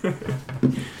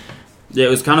 yeah. It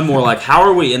was kind of more like, how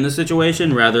are we in this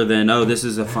situation, rather than, oh, this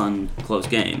is a fun close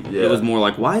game. Yeah. It was more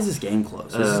like, why is this game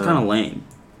close? This is kind of lame.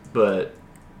 But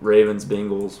Ravens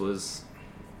Bengals was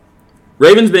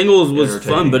Ravens Bengals was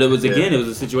Entertaining. fun, but it was Yeah. again, it was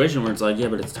a situation where it's like, yeah,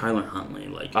 but it's Tyler Huntley.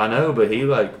 Like I know, but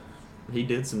he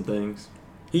did some things.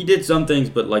 he did some things,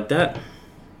 but like that.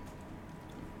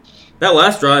 That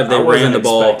last drive, they I wasn't ran the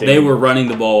ball. expecting- They were running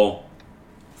the ball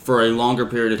for a longer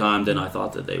period of time than I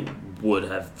thought that they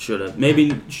should have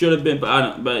been. But I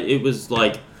don't. But it was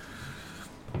like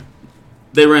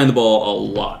They ran the ball a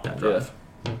lot that drive.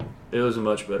 Yeah. It was a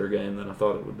much better game than I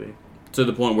thought it would be. To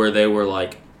the point where they were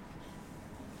like,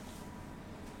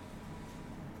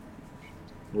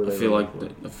 I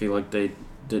feel like they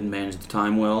didn't manage the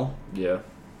time well, Yeah,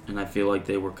 and I feel like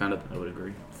they were kind of I would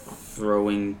agree.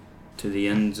 throwing to the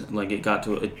end. Like it got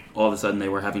to it, all of a sudden they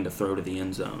were having to throw to the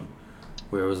end zone,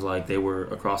 where it was like they were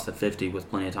across the 50 with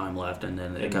plenty of time left, and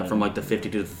then it got from like the 50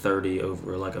 to the 30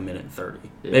 over like a minute and 30.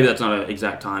 Yeah. Maybe that's not an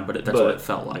exact time, but that's what it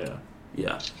felt like. Yeah.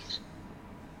 Yeah.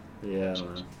 Yeah, I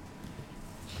don't know.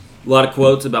 A lot of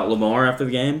quotes about Lamar after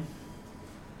the game,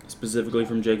 specifically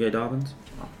from J.K. Dobbins,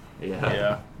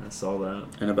 Yeah. I saw that.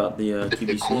 and about the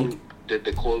QB sneak. Did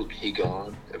the quote "he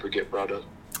gone" ever get brought up?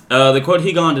 The quote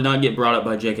 "he gone" did not get brought up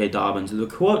by J.K. Dobbins. The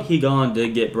quote "he gone"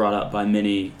 did get brought up by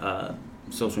many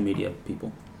social media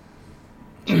people.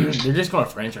 They're just going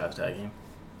to franchise tag him.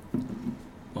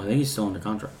 Well, I think he's still under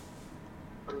contract.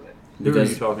 Who are you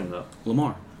Because talking about?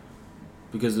 Lamar.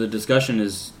 Because the discussion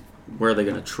is where are they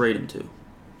going to trade him to.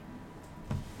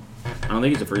 I don't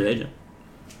think he's a free agent.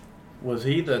 Was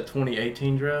he the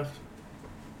 2018 draft?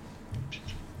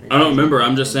 I don't remember.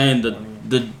 I'm just saying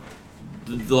the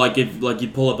like if like you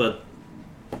pull up a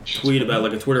tweet about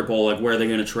like a Twitter poll like where are they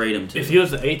going to trade him to. If he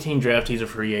was the 18 draft, he's a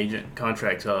free agent.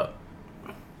 Contract's up.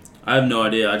 I have no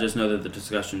idea. I just know that the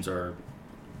discussions are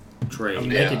trade. I mean,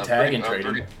 they could tag and trade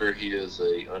I'm him. pretty sure he is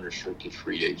a unrestricted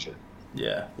free agent.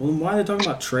 Yeah, Well, why are they talking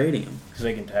about trading him? because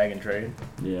they can tag and trade.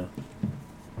 Yeah.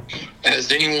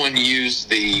 Has anyone used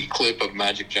the clip of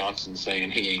Magic Johnson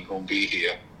saying he ain't gonna be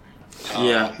here?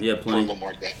 Yeah, For plenty.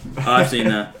 Lamar Jackson. I've seen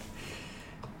that.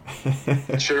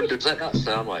 Sure, does that not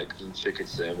sound like chicken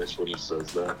sandwich when he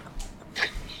says that?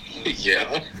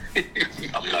 Yeah.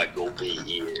 I'm not gonna be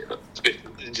here.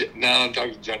 Now I'm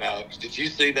talking to John Alex. Did you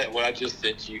see that what I just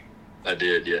sent you? I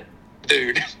did, yeah.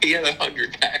 Dude, he had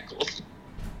 100 tackles.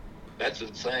 That's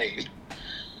insane.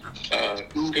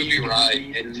 Scooby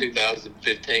Wright in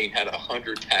 2015 had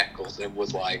 100 tackles and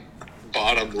was like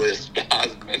bottom list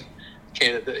Heisman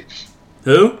candidate.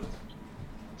 Who?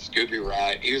 Scooby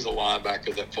Wright. He was a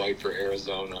linebacker that played for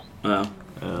Arizona. Oh.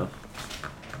 Yeah.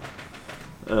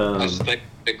 I just think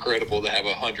it's incredible to have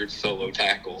 100 solo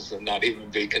tackles and not even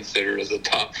be considered as a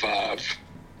top 5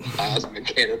 Heisman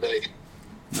candidate.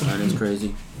 That is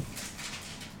crazy.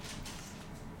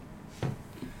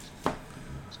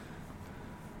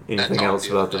 Anything That's else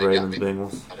all about the the other Ravens thing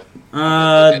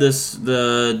Bengals?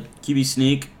 The QB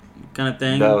sneak kind of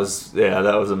thing. That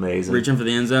was amazing. Reaching for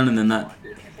the end zone and then that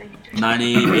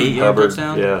 98 yard Hubbard,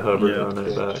 touchdown. Hubbard Yeah. running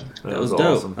it back. That was dope.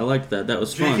 awesome. I liked that. That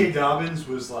was J.K. fun. Dobbins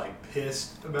was like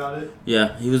pissed about it.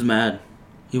 Yeah, he was mad.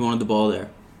 He wanted the ball there.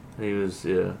 He was,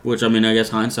 Which, I mean, I guess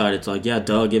hindsight, it's like, yeah,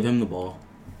 duh, give him the ball.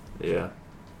 yeah.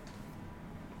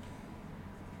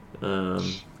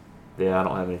 Yeah, I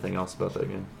don't have anything else about that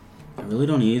game. I really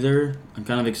don't either. I'm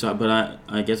kind of excited, but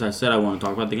I guess I said I want to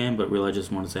talk about the game, but really I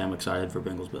just want to say I'm excited for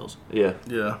Bengals Bills. Yeah,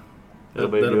 Yeah, that'll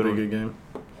be a good one. game.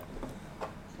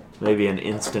 Maybe an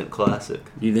instant classic.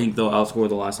 Do you think they'll outscore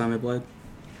the last time they played?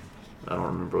 I don't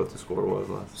remember what the score was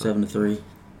last time. 7-3.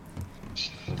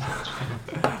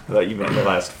 I thought you meant the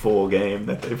last full game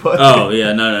that they played. Oh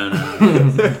yeah,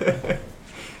 no.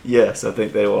 Yes, I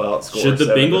think they will outscore. Should the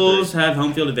 7-3. Bengals have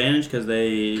home field advantage because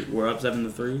they were up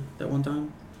 7-3 that one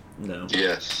time? No.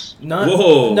 Yes.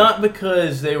 Whoa. Not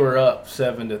because they were up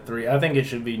 7-3. I think it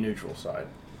should be neutral side.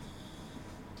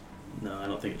 No, I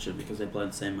don't think it should because they played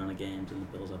the same amount of games and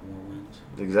the Bills have more wins.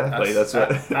 Exactly. That's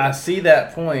what. I see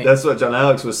that point. That's what John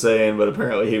Alex was saying, but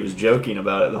apparently he was joking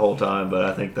about it the whole time. But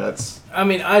I think that's I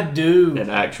mean, I do an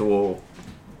actual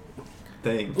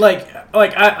thing. like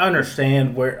I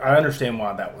understand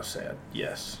why that was said.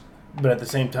 Yes, but at the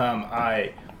same time,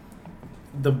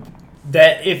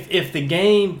 if the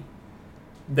game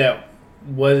that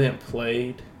wasn't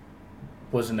played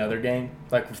was another game,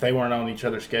 like if they weren't on each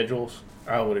other's schedules,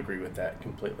 I would agree with that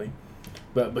completely.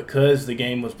 But because the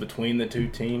game was between the two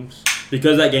teams,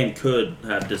 Because that game could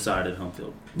have decided home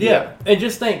field. yeah, and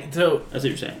just think so. That's what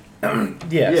you're saying.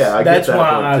 Yes, Yeah, I get that's that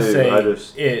why point, I too. say I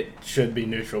just- it should be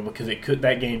neutral because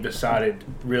that game decided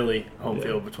really home Yeah.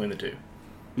 field between the two.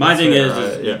 My thing is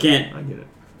Right, you yeah, can't I get it.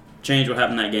 change what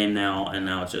happened in that game now, and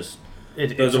now it's just Those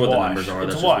Those it's are what a the wash. numbers are.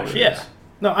 It's That's a just wash. what it Yeah. is.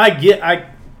 No, I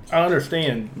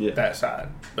understand Yeah. that side,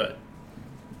 but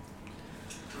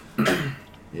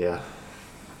Yeah.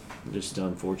 Just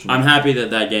unfortunate. I'm happy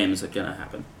that game is going to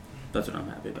happen. That's what I'm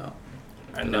happy about.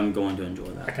 I And know. I'm going to enjoy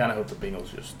I that. kind of hope the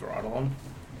Bengals just throttle them.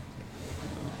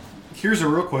 Here's a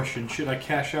real question: should I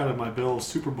cash out of my Bills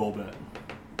Super Bowl bet?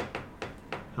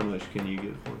 How much can you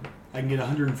get for it? I can get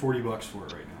 $140 for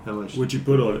it right now. How much? What'd you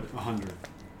put on it? 100.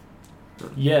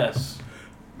 Yes,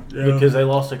 because they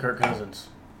lost to Kirk Cousins.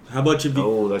 How much have you?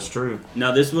 Oh, that's true.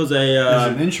 Now this was It's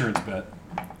an insurance bet.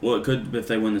 well, it could if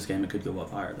they win this game, it could go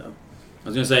up higher though. I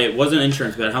was gonna say it wasn't an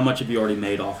insurance bet. How much have you already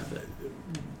made off of it?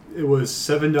 It was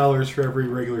 $7 for every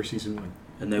regular season win.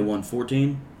 And they won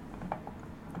 14,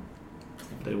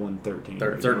 They won 13.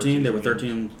 13. They were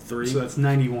 13-3. So that's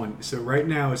 91. So right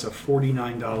now it's a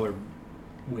 $49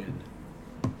 win.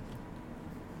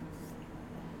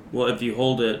 Well, if you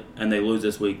hold it and they lose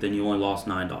this week, then you only lost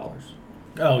 $9.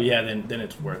 Oh yeah, then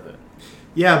it's worth it.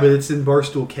 Yeah, but it's in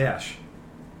Barstool Cash.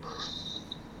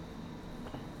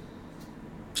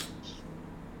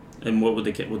 And what would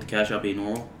the cash out be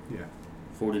normal? Yeah.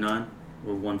 49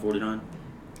 or 149?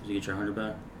 Did you get your 100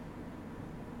 back?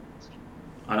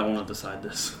 I don't want to decide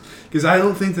this. Because I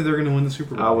don't think that they're going to win the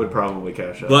Super Bowl. I would probably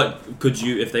cash out. But could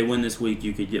you, if they win this week,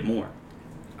 you could get more?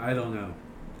 I don't know.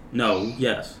 No.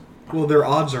 Yes. Well, their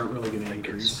odds aren't really going to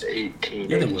It's increase.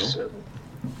 1887.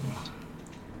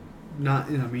 Not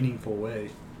in a meaningful way.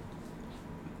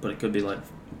 But it could be like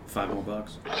 $5 more.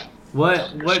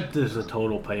 What does the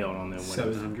total payout on them win?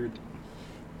 700.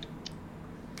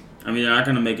 I mean, they're not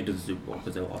going to make it to the Super Bowl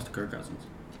because they lost to Kirk Cousins.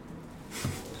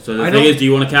 So the I thing don't- is, do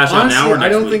you want to cash out Honestly, now or next I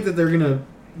don't week? think that they're going to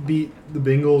beat the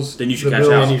Bengals. Then you should the cash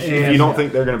Bills, out. if you don't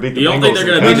think they're going to beat the You Bengals, don't think they're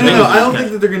gonna No, beat no, the no. Bengals, I don't okay.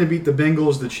 think that they're going to beat the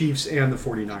Bengals, the Chiefs, and the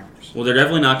 49ers. Well, they're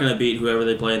definitely not going to beat whoever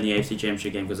they play in the AFC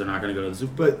Championship game because they're not going to go to the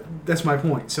Super Bowl. But that's my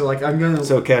point. So, like, I'm going to...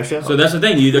 So cash out. So that's the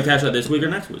thing. You either cash out this week or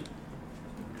next week.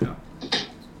 Yeah.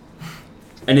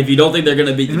 And if you don't think they're going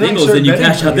to beat the And then Bengals, start then you betting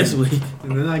cash out again. this week.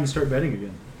 And then I can start betting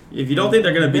again. If you don't think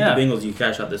they're going to beat Yeah. the Bengals, you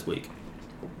cash out this week.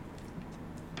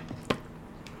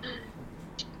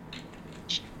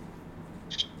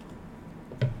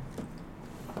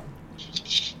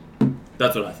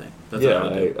 That's what I think. That's yeah,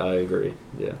 what I would do. I agree.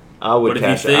 Yeah, I would But if you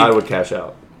cash. think- I would cash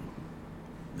out.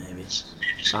 Maybe.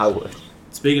 I would.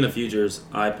 Speaking of futures,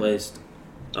 I placed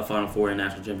a Final Four and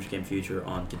National Championship game future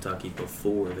on Kentucky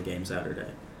before the game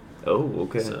Saturday. Oh,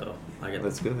 okay. So I got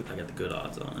That's good. I got the good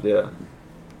odds on it. Yeah.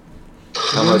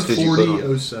 How much did you put on?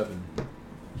 40.07.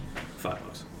 $5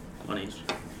 on each.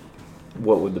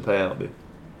 What would the payout be?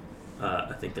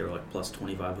 I think they were like plus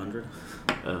 2,500.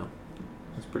 Oh,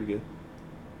 that's pretty good.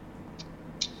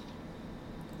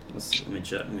 Let me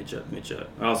check.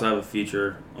 I also have a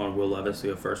future on Will Levis to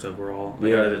go first overall. I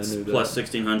Yeah, got I it. It's knew that. plus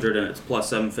 1,600 and it's plus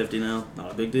 750 now.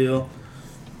 Not a big deal.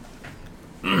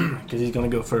 Because he's going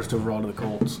to go first overall to the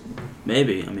Colts.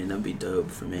 Maybe. I mean, that'd be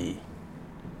dope for me.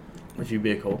 Would you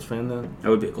be a Colts fan then? I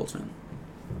would be a Colts fan.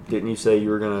 Didn't you say you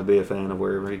were going to be a fan of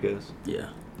wherever he goes? Yeah.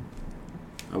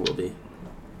 I will be.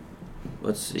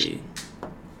 Let's see.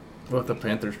 What if the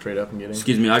Panthers trade up and get him?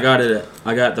 Excuse me. I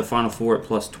got the Final Four at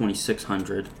plus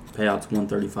 2,600. Payouts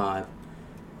 135.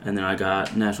 And then I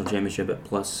got National Championship at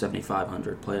plus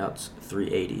 7,500. Payouts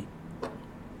 380.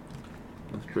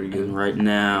 That's pretty good. And right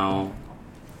now,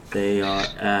 they are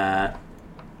at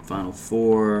Final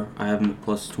Four. I have them at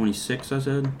plus 26, I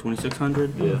said?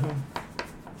 2,600? Yeah.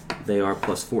 They are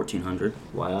plus 1,400.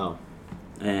 Wow.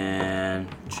 And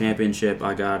Championship,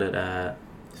 I got it at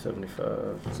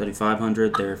 75.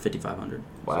 7,500. They're 5,500.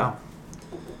 Wow.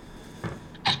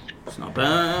 It's not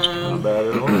bad. Not bad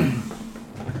at all.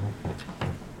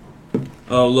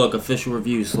 Oh, look, official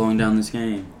review slowing down this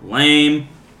game. Lame.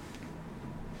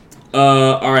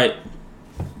 All right.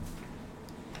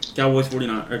 Cowboys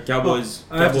 49 or Cowboys.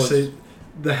 I have to Cowboys. say,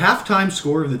 the halftime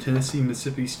score of the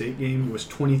Tennessee-Mississippi State game was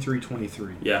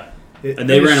 23-23. Yeah, It And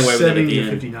they ran finished away with it at 70 the to end.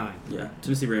 59. yeah.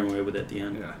 Tennessee ran away with it at the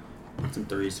end. Yeah. Some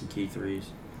threes, some key threes.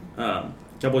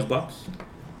 Cowboys Bucks.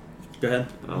 Go ahead.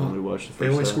 I only watched the first They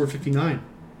only half. scored 59.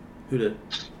 Who did?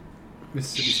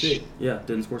 Mississippi State. Yeah,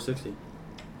 didn't score 60.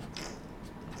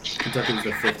 Kentucky was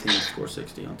the 15th to score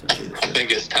 60 on Tennessee this I year.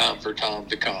 think it's time for Tom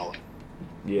to call it.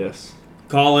 Yes.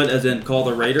 Call it as in call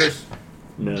the Raiders.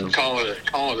 No. Call it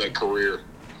a career.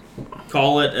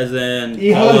 Call it as in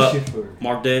call up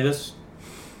Mark Davis.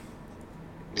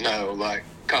 No, like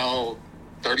call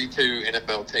 32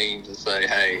 NFL teams and say,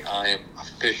 "Hey, I am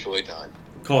officially done."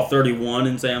 Call 31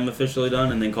 and say I'm officially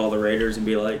done, and then call the Raiders and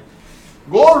be like,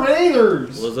 Go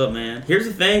Raiders! "What's up, man?" Here's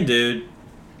the thing, dude.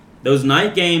 Those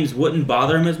night games wouldn't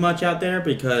bother him as much out there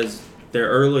because they're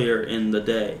earlier in the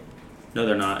day. No,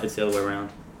 they're not. It's the other way around.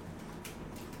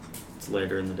 It's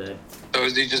later in the day. So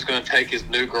is he just going to take his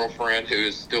new girlfriend, who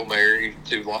is still married,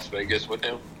 to Las Vegas with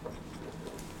him?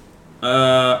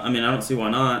 I mean, I don't see why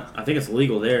not. I think it's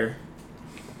legal there.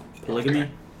 Polygamy?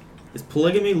 Is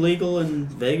polygamy legal in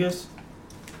Vegas?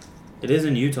 It is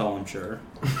in Utah, I'm sure.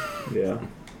 Yeah.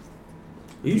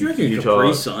 Are you drinking Utah-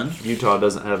 Capri Sun? Utah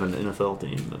doesn't have an NFL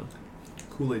team though.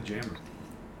 Kool-Aid Jammer.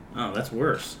 Oh, that's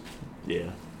worse.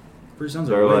 Yeah. Capri Suns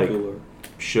They're are way like- cooler.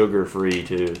 sugar free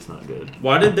too. It's not good.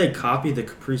 Why did they copy the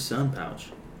Capri Sun pouch?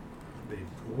 They've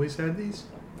always had these?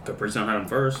 Capri Sun had them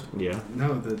first. Yeah.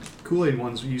 No, the Kool-Aid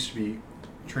ones used to be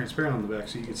transparent on the back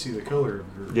so you could see the color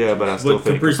of their Yeah, but I still But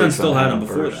think Capri Sun still had them them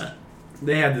before first. that.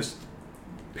 They had this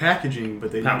packaging,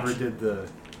 but they Pouch. never did the...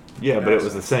 Yeah, but it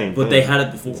was the same. But thing. they had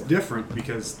it before. It's different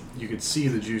because you could see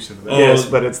the juice in the back. Oh, Yes,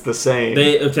 but it's the same.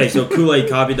 So Kool-Aid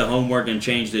copied the homework and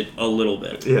changed it a little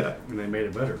bit. yeah. And they made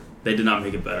it better. They did not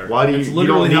make it better. Why do That's you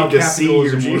literally don't how need to see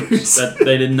your capitalism juice? That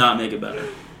they did not make it better.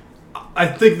 I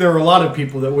think there are a lot of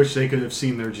people that wish they could have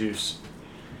seen their juice.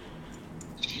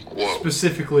 Whoa.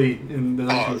 Specifically in the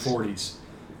Pause. 1940s.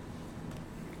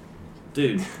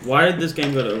 Dude, why did this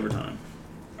game go to overtime?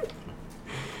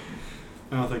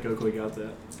 I don't think Oakley got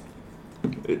that.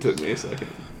 It took me a second.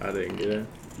 I didn't get it.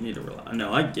 You need to relax.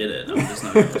 No, I get it. I'm just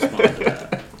not going to respond to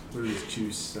that. What is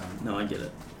juice sound? No, I get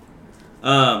it.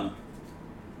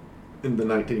 In the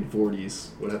 1940s,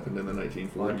 what happened in the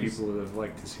 1940s? A lot of people would have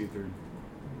liked to see their...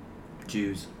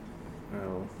 Jews.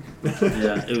 Oh.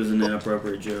 Yeah, it was an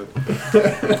inappropriate joke.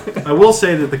 I will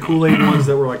say that the Kool-Aid ones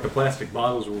that were like the plastic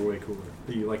bottles were way cooler.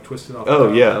 That you like twisted off. Oh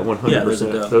the yeah, top. 100%. Yeah, those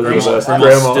are dope. Those are the best. Grandma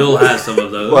Grandma still has some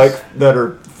of those. like that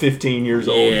are 15 years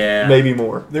old, Yeah. maybe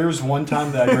more. There was one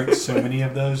time that I drank so many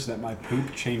of those that my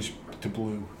poop changed to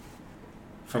blue.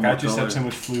 From I what just color? had so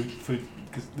much food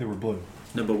because they were blue,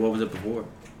 No, but what was it before?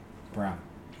 brown.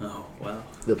 Oh, wow.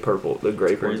 The purple, the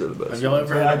grape ones Crazy. are the best. Have y'all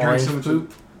ever I had drank orange so much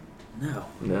poop? No.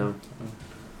 No,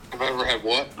 Have I ever had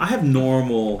what? I have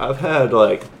normal I've had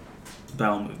like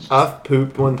bowel movements. I've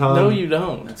pooped one time. No, you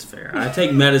don't. That's fair. I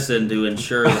take medicine to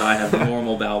ensure that I have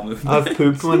normal bowel movements. I've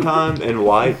pooped one time and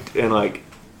wiped and like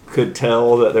could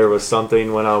tell that there was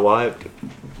something when I wiped,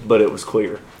 but it was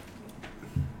clear.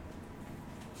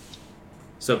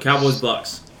 So Cowboys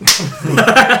Bucks.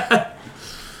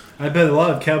 I bet a lot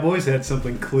of Cowboys had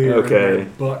something clear. Okay. In their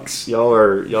Bucks, Y'all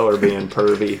are being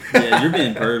pervy. Yeah, you're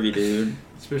being pervy, dude.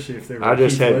 especially if they were I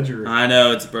just Heath had- Ledger. I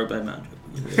know it's a Brokeback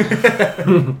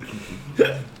Mountain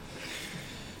joke.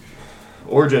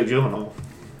 Or Jake Gyllenhaal.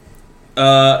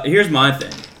 Here's my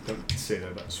thing. Don't say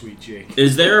that about Sweet Jake.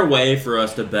 Is there a way for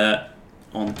us to bet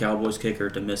on the Cowboys kicker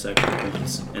to miss extra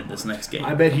points in this next game?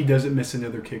 I bet he doesn't miss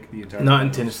another kick the entire. Not in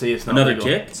game. Tennessee. It's not Another legal.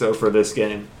 kick? So for this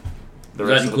game, the Does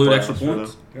rest that of the include extra playoffs for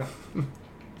points?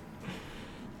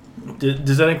 Yeah.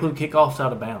 Does that include kickoffs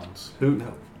out of bounds? them.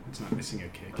 No, it's not missing a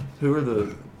kick. Who are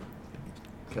the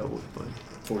Cowboys playing?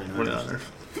 49ers.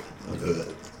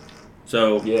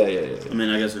 So, Yeah. I mean,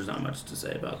 I guess there's not much to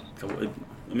say about Cowboys.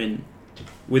 I mean,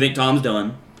 we think Tom's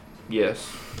done, Yes.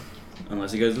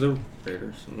 unless he goes to the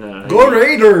Raiders. No, Go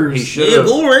Raiders! He should Yeah, have.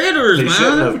 go Raiders, He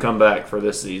shouldn't man! have come back for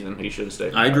this season. He should have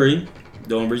stayed. I agree.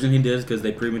 The only reason he did is because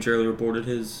they prematurely reported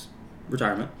his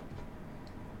retirement.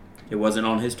 It wasn't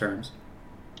on his terms.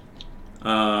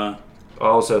 I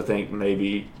also think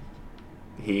maybe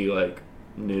he like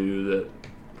knew that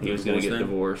he was going to get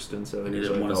Divorce thing? divorced, and so And he he was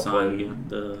didn't like, want to "I'll play sign again."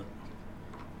 the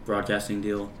broadcasting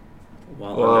deal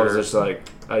while Well, I was under just like,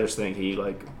 I just think he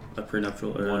like a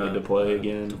prenuptial or wanted to play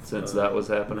again since that was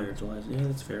happening. marriage license. Yeah,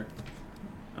 that's fair.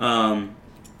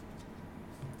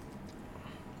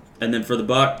 And then for the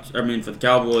for the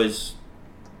Cowboys,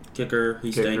 kicker,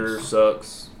 he Kicker stinks.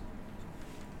 sucks.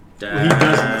 He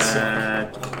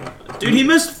doesn't Dude, he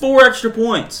missed 4 extra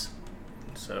points.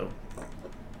 So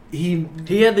He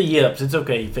he had the yips. It's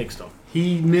okay. He fixed them.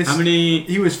 missed. How many?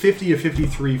 He was 50 of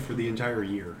 53 for the entire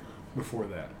year before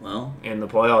that. Well, In the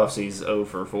playoffs, he's 0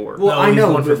 for 4. Well, No, I he's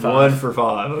know, 1 for but 5. 1 for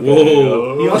 5. Okay.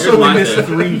 Whoa. he Here's also my only missed thing.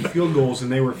 3 field goals,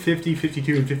 and they were 50,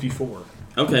 52, and 54.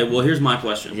 okay. Well, here's my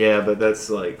question. Yeah, but that's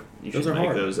like you Those should are make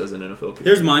hard. those as an NFL kicker.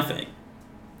 Here's my thing.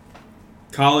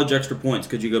 College extra points.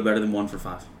 Could you go better than 1 for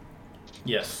 5?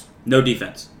 Yes. No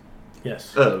defense.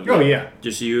 Yes. Oh, yeah.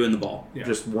 Just you and the ball. Yeah.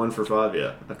 Just 1 for 5.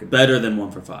 Yeah, I could. Better than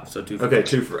 1 for 5. So 2 for Okay, 5.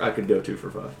 2 for. I could go 2 for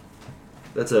 5.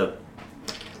 That's a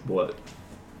what?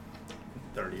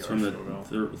 30 It's yards. from the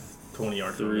field goal. 20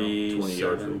 yard field goal. 3, 20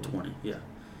 yard 7, field goal. 20. Yeah.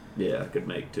 Yeah, I could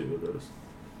make 2 of those.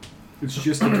 It's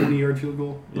just a 20-yard field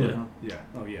goal? Yeah. Yeah.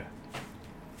 Oh, yeah.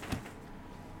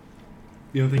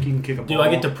 You don't think you can kick a ball Do I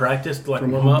get to practice like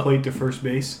from warm home up? plate to first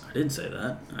base? I didn't say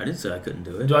that. I didn't say I couldn't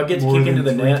do it. Do I get to More kick into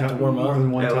than the 3 net to times- warm More up?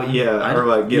 than one time? Yeah, or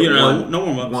like get you know, one. no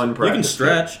warm ups. one You can practice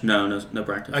stretch. No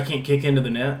practice. I can't kick into the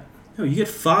net. No, you get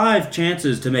 5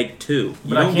 chances to make 2. You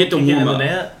But I don't can't get to kick warm into up. the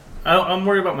net. I'm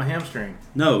worried about my hamstring.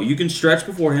 No, you can stretch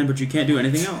beforehand, but you can't do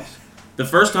anything else. The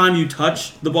first time you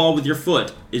touch the ball with your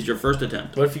foot is your first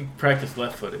attempt. What if you practice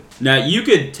left footed? Now, you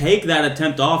could take that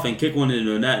attempt off and kick one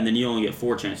into a net, and then you only get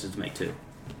 4 chances to make 2.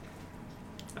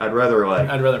 I'd rather like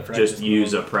I'd rather practice. just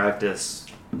use a practice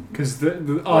Because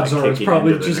the odds Like are it's kicking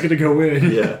probably into the just net. going to go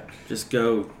in. Yeah.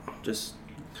 Just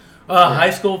High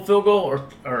school field goal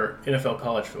or NFL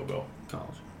college field goal?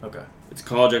 college. Okay. It's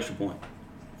college extra point.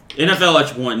 NFL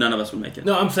extra point, none of us would make it.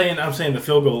 No, I'm saying the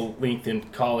field goal length in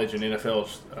college and NFL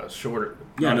is shorter.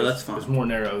 Yeah, no, Not that's as- fine. It's more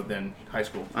narrow than high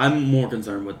school. I'm more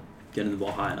concerned with getting the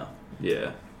ball high enough.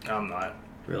 Yeah. I'm not.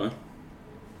 Really?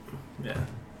 Yeah,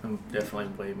 I'm definitely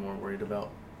way more worried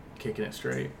about kicking it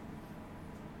straight.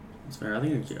 That's fair. I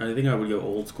think I would go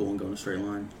old school and go in a straight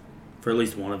line for at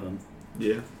least one of them.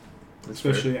 Yeah. That's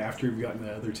fair. Especially after you've gotten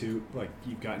the other two, like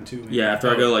you've gotten two. Yeah, after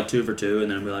I go like 2 for 2,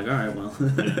 and then I'll be like, all right, well.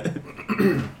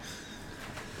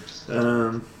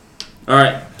 All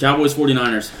right, Cowboys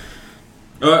 49ers.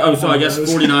 So I guess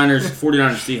 49ers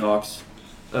Seahawks.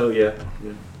 Oh, yeah.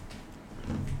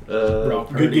 Brock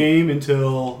Good Purdy. game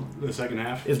until the second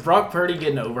half. Is Brock Purdy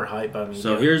getting overhyped by me?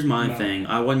 So yet? here's my No. thing.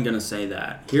 I wasn't gonna say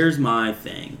that. Here's my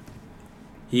thing.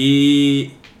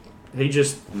 He He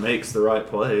just makes the right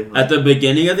play. at the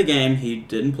beginning of the game he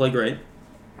didn't play great.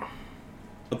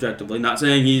 Objectively, not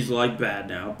saying he's like bad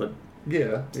now, but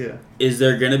Yeah. is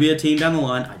there gonna be a team down the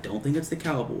line? I don't think it's the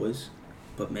Cowboys,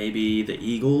 but maybe the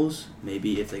Eagles.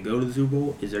 Maybe if they go to the Super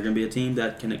Bowl, is there gonna be a team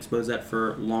that can expose that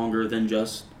for longer than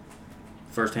just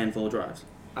first handful of drives?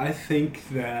 I think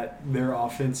that their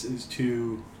offense is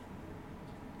too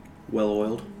Well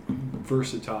oiled.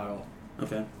 versatile.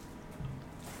 Okay.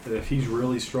 That if he's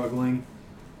really struggling,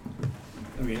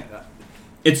 I mean,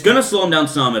 It's gonna slow him down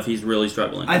some if he's really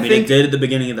struggling. I I mean, think- it did at the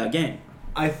beginning of that game.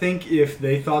 I think if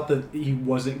they thought that he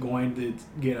wasn't going to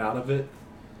get out of it,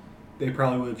 they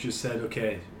probably would have just said,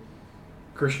 "Okay,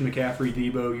 Christian McCaffrey,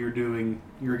 Debo, you're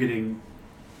getting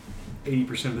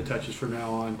 80% of the touches from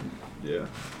now on. Yeah.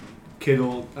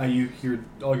 Kittle,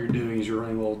 all you're doing is you're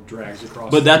running little drags across."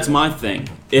 But the that's field." my thing.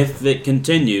 If it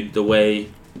continued the way,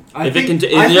 I if think-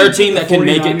 it I is there a think team the that can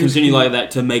make it 49ers continue can- like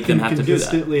that to make them can have to do that,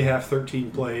 consistently have 13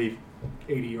 play,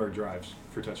 80-yard drives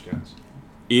for touchdowns.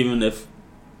 even if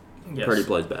yes. Purdy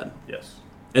plays bad, Yes.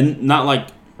 and not like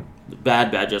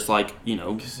bad, just like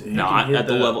 'Cause he not can hit at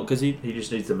the level because he. He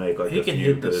just needs to make like He a can few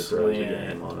hit the good throws a slant.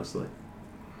 game, honestly.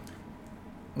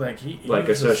 Like he Like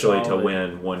was a especially to solid-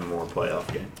 win one more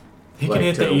playoff game. He like, can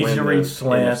hit to the easy win read the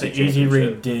slant, NFC the easy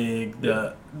read championship. dig,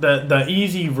 the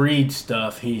easy read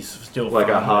stuff. He's still Like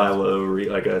a fine high with. low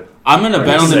like a I'm gonna like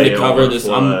bet a on them to sail cover or this.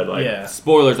 flood, like, Yeah.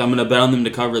 Spoilers. I'm gonna bet on them to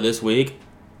cover this week.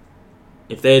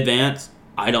 If they advance,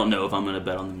 I don't know if I'm gonna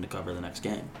bet on them to cover the next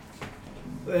game.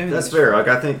 That's fair. Like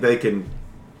I think they can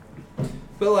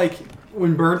But like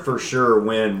when Bird for sure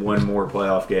win one more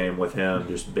playoff game with him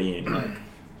just being like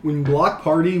when Block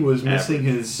Party was missing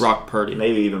his Brock Purdy.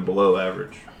 maybe even below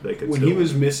average. They could when still he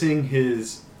was missing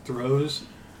his throws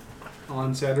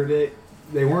on Saturday,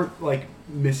 they weren't like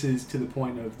misses to the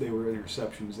point of they were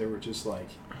interceptions. They were just like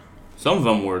Some of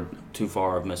them were too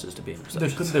far of misses to be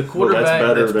interceptions. The quarterback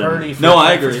better that's than- Purdy from No,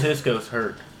 I San agree. Francisco's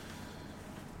hurt.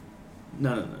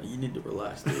 No. You need to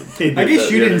relax, dude. He did I guess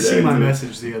that you the didn't other see day, my too.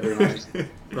 message the other night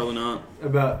Probably not.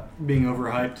 about being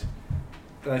overhyped.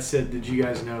 I said, did you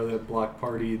guys know that Block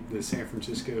Party, the San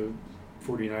Francisco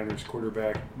 49ers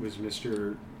quarterback, was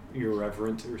Mr.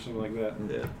 Irreverent or something like that?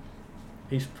 Yeah.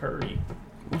 He's Purdy.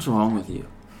 What's wrong with you?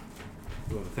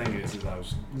 Well, the thing is I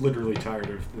was literally tired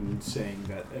of them saying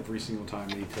that every single time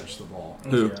they touched the ball.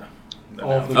 Who? Yeah.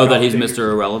 All of the Oh, that he's commentators-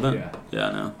 Mr. Irrelevant? Yeah.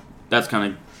 Yeah, no. That's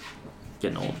kind of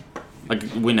getting old. Like,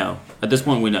 we know. At this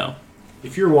point, we know.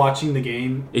 If you're watching the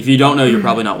game, If you don't know, you're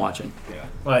probably not watching. yeah.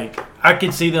 Like I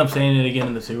could see them saying it again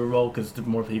in the Super Bowl because the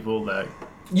more people that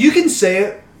You can say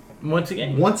it once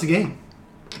again. once a game.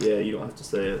 Yeah, you don't have to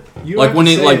say it. You don't Like have when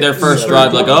to he, say like it their in first the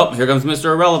drive, third like, quarter. oh, here comes Mr.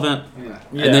 Irrelevant. Yeah.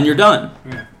 And then you're done.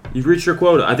 Yeah. You've reached your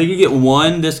quota. I think you get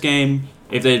one this game.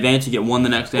 If they advance, you get one the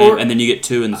next game, Or- and then you get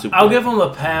two in the Super Bowl. I'll give them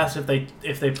a pass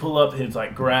if they pull up his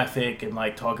like graphic and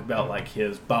like talk about like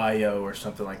his bio or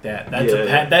something like that. That's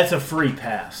Yeah. that's a free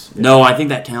pass. No, I think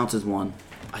that counts as one.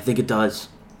 I think it does.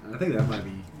 I think that might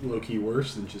be low key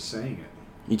worse than just saying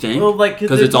it. You think? Well, like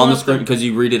Because it's on the screen. Because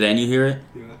you read it and you hear it.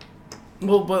 Yeah.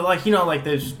 Well, but like like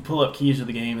they just pull up keys of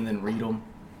the game and then read them.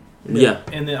 Yeah.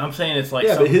 And then I'm saying it's like Yeah,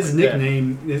 but something his like that.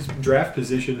 nickname, his draft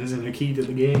position isn't a key to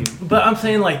the game. But I'm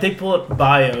saying like they pull up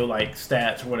bio like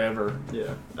stats or whatever. Yeah.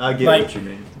 I get Like- what you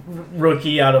mean.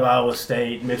 Rookie out of Iowa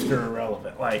State, Mr.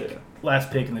 Irrelevant, like Yeah.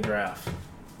 last pick in the draft.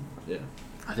 Yeah.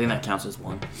 I think that counts as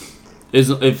one. If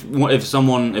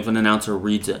an announcer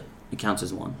reads it, it counts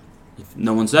as one. If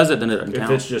no one says it, then it doesn't If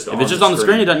count. it's just if on it's just the on the screen,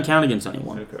 screen. it doesn't count against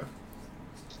anyone. Okay.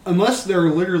 Unless they're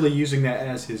literally using that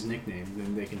as his nickname,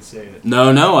 then they can say it.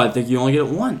 No, I think you only get it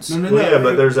once. No, Well, yeah,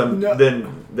 but there's no,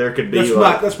 then there could be that's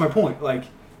like my point. Like,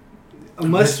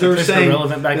 unless they're Mr. saying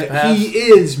Irrelevant back to that pass? he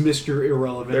is Mr.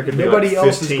 Irrelevant. There could be Nobody like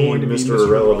else is 15 going to be Mr. Mr.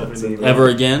 Irrelevants Irrelevant. Ever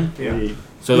again? Yeah.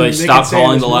 So They they can stop say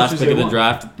calling as the much last as pick they of the want.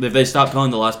 draft. If they stop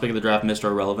calling the last pick of the draft Mr.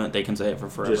 Irrelevant, they can say it for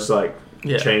forever. Just like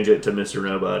Yeah. change it to Mr.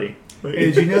 Nobody.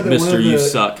 Hey, did you know that one Mr. of You the,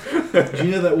 suck. Did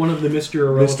you know that one of the Mr.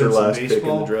 Irrelevants Mr. Last in pick in the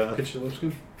baseball? draft. Pitcher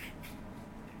Lipscomb?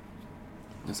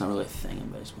 That's not really a thing in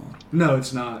baseball. No,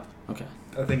 it's not. Okay.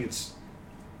 I think it's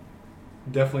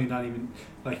definitely not even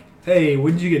like, hey,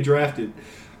 when did you get drafted?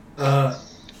 The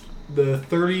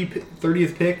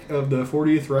 30th pick of the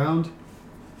 40th round.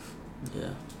 Yeah.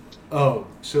 Oh,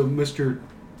 so Mr.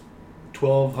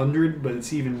 1200, but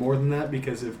it's even more than that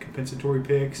because of compensatory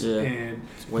picks Yeah. and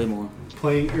It's way more.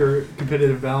 playing or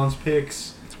competitive balance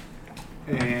picks.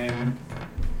 And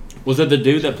Was it the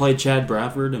dude that played Chad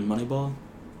Bradford in Moneyball?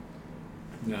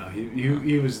 no,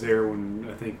 he was there when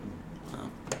I think Oh.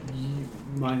 you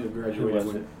might have Who graduated was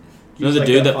when it? he You know was the like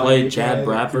dude that 5'8" played guy Chad that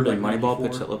Bradford threw in like Moneyball 94.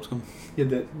 picks at Lipscomb? He had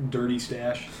that dirty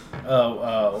stash.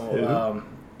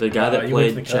 The guy that he went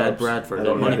to played the Chad Cubs. Bradford I at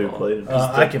don't know who Moneyball. played him.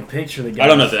 I can picture the guy. I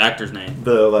don't know the actor's name.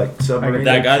 The like submarine.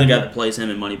 That guy that plays him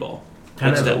in Moneyball.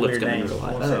 Kind Pitched of at a weird Lipscomb name. in real life.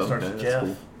 I want to say it Oh, starts okay, with that's Jeff.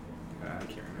 cool. I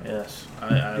can't remember. Yes,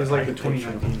 It was like the I can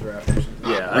picture 2019 draft or something.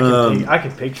 him. Yeah, I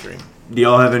can picture him. Do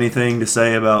y'all have anything to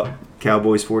say about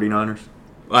Cowboys 49ers?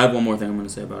 I have one more thing I'm going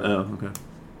to say about it. Oh, okay.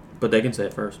 But they can say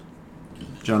it first.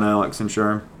 John Alex and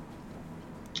Sherm.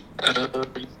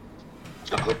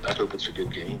 I hope it's a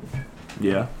good game.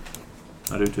 Yeah,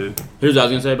 I do too. Here's what I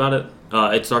was going to say about it.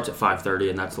 It starts at 5:30,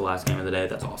 and that's the last game of the day.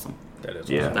 That's awesome. That is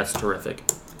Yeah. That's terrific.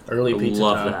 early pizza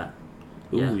Love time. that.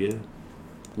 Ooh, Yeah. yeah.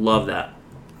 Love that.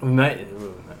 We might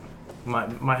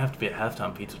have to be at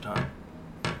halftime pizza time.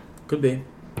 Could be.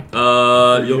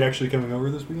 Are you You'll- actually coming over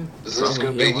this weekend? Is this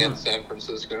going to Yeah, be why in not? San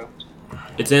Francisco?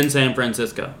 it's in San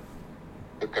Francisco.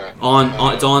 Okay.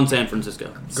 It's on San Francisco.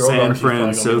 Girl San Darcy's probably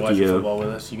gonna be watching Francisco. football with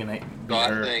us. You can meet No, I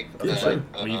her. think Yeah, that, sure.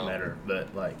 Well, you've met her,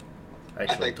 but like I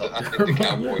actually think talk the, I to think her. the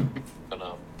Cowboys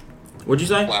gonna What'd you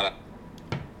say? flat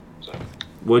out. So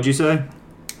What'd you say?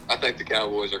 I think the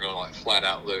Cowboys are gonna like flat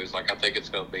out lose. Like I think it's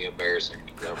gonna be embarrassing.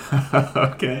 to them.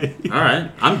 Okay. All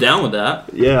right. I'm down with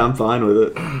that. Yeah, I'm fine with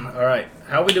it. All right,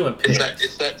 how are we doing picks?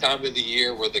 It's that time of the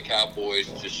year where the Cowboys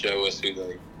just show us who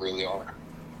they really are.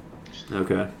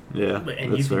 Okay. Yeah, And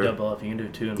you that's can fair. double up. You can do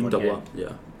two in one Double game. up. Yeah.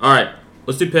 All right.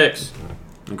 Let's do picks.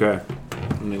 Okay.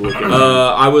 Let me look at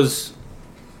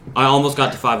I almost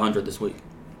got to 500 this week.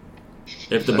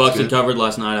 If the That's Bucks had good. covered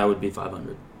last night, I would be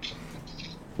 500.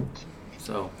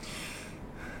 So,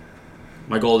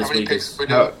 my goal How this many week picks is we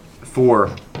doing?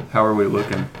 4. How are we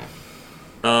looking?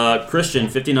 Christian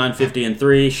 59, 50 and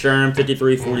 3, Sherm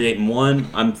 53, 48 and 1.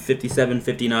 I'm 57,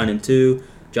 59 and 2.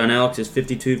 John Alex is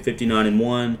 52, 59 and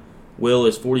 1. Will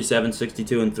is 47,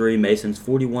 62 and 3. Mason's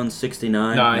 41,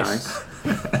 69, Nice.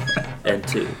 and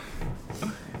 2.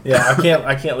 Yeah,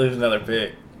 I can't lose another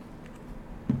pick.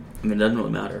 I mean, it doesn't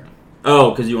really matter. Oh,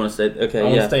 because you want to stay. Okay, I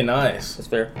want yeah. to stay nice. That's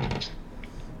fair.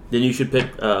 Then you should pick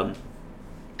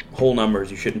whole numbers.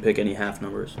 You shouldn't pick any half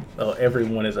numbers. Oh,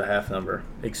 everyone is a half number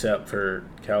except for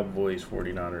Cowboys,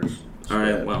 49ers. All right,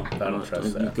 spread. well, I don't trust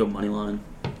you that. go money line.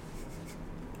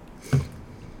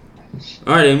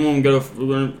 All right, anyone go? We're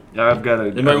gonna, I've got to.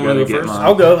 Anybody wanna go first?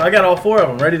 I'll go. I got all four of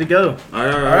them ready to go. all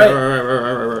right.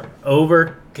 All right.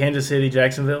 Over Kansas City,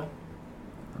 Jacksonville.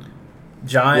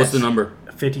 Giants. What's the number?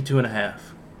 52.5.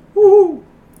 Woo!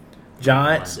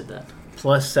 Giants I did that.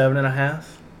 plus 7.5.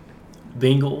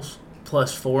 Bengals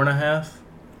plus 4.5.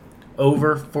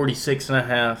 Over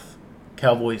 46.5.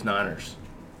 Cowboys, Niners.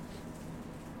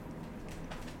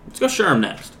 Let's go Sherm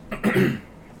next.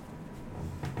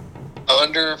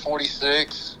 Under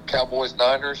 46, Cowboys,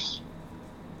 Niners.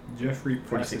 Jeffrey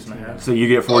 46.5. So you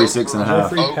get 46 and a half.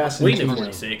 Jeffrey Oh, We can do Passantina.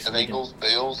 46. The We can- Eagles,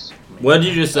 Bills. What did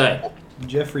you just say?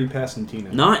 Jeffrey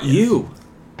Passantina. Not you.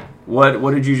 What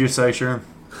did you just say, Sherm?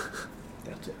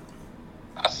 That's it.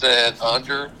 I said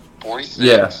under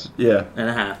 46. Yeah. And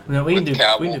a half. No, we can do.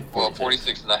 Cowboys, We can do 46.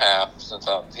 46 and a half since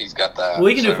he's got that. Well,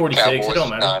 we can do 46, it Cowboys, don't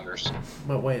matter. Niners.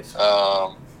 But wait.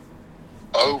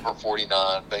 Over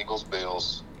 49, Bengals,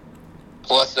 Bills.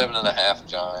 Plus 7.5,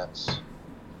 Giants.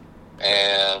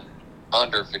 And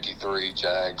under 53,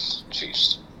 Jags,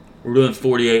 Chiefs. We're doing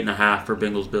 48 and a half for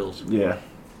Bengals Bills. Yeah.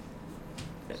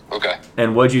 Okay.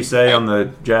 And what'd you say on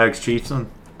the Jags Chiefs one?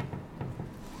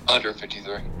 Under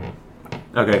 53.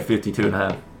 Okay, 52 and a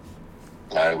half.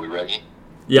 All right, we ready?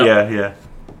 Yep. Yeah.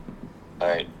 All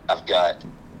right. I've got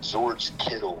George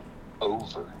Kittle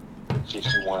over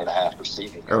 51.5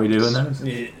 receiving. Are we doing those?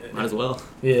 Yeah, Might as well.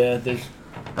 yeah, there's.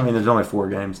 I mean, there's only 4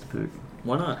 games to pick.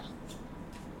 Why not?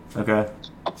 Okay.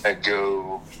 I'm going to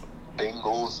go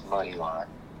Bengals money line.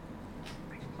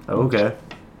 Okay.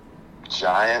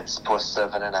 Giants plus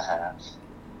 7.5.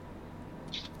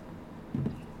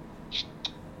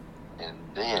 And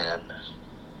then,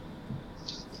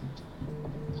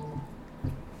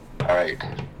 all right,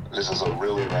 this is a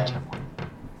really random one.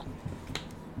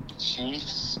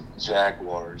 Chiefs,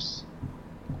 Jaguars,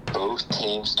 both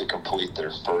teams to complete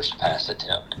their first pass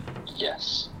attempt.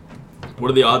 Yes.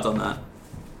 What are the odds on that?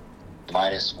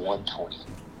 Minus 120.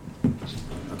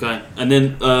 Okay, and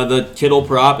then the Kittle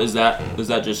prop is that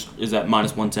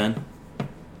minus 110?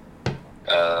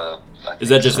 Is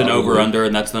that just an over under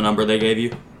and that's the number they gave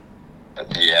you?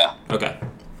 Yeah. Okay.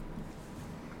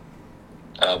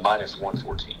 Minus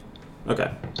 114.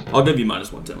 Okay, I'll give you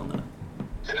minus 110 on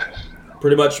that.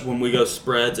 Pretty much when we go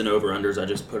spreads and over unders, I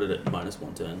just put it at minus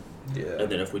 110. Yeah.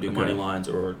 And then if we do money lines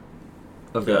or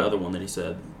Okay. the other one that he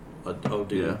said, I'll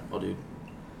do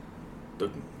the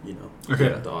Okay.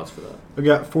 the odds for that. I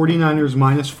got 49ers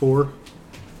minus 4.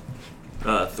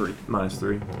 3. Minus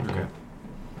 3. Okay.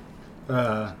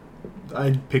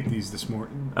 I picked these this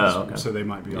morning, Oh, okay. so they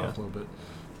might be Yeah. off a little bit.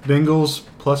 Bengals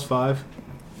plus 5.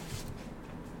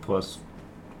 Plus.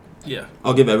 Yeah.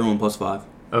 I'll give everyone plus 5.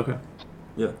 Okay.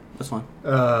 Yeah, that's fine.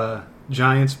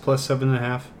 Giants plus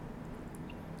 7.5.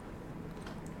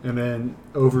 And then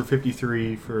over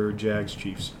 53 for Jags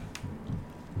Chiefs.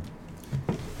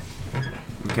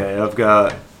 Okay, I've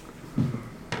got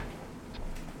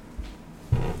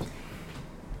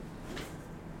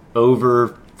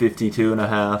over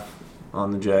 52.5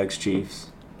 on the Jags Chiefs.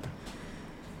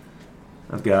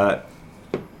 I've got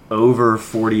over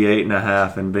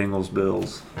 48.5 in Bengals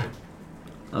Bills.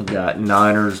 I've got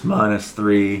Niners minus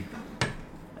 3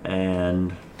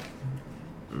 and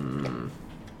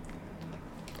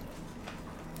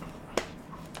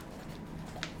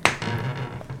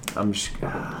I'm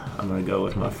gonna go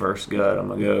with my first gut. I'm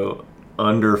gonna go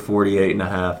under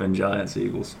 48.5 in Giants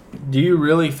Eagles. Do you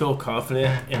really feel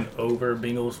confident in over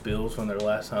Bengals Bills from their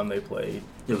last time they played?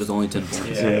 It was only 10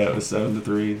 points. Yeah. Yeah, it was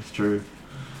 7-3. It's true.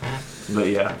 But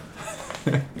yeah,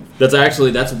 That's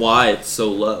why it's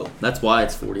so low. That's why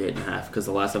it's 48.5 because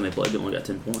the last time they played, they only got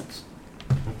 10 points.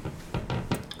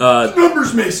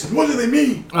 Numbers, Mason. What do they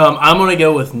mean? I'm going to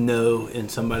go with no in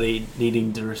somebody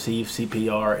needing to receive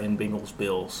CPR in Bengals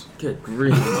Bills. Good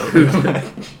grief.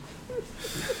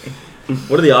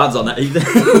 What are the odds on that?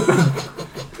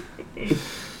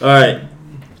 All right.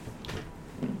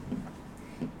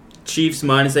 Chiefs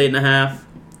minus 8.5.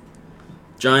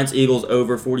 Giants Eagles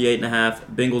over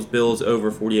 48.5. Bengals Bills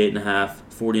over 48.5.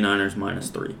 49ers minus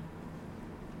 3.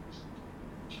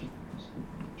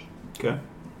 okay.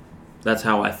 That's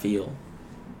how I feel.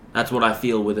 That's what I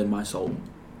feel within my soul.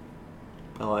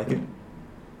 I like it.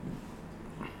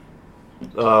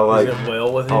 Like Is it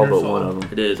well within all your but soul? one of them.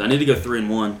 It is. I need to go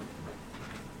 3-1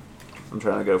 I'm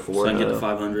trying to go so 4. I can get to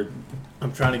 500.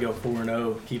 I'm trying to go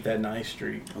 4-0, keep that nice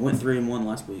streak. I went 3-1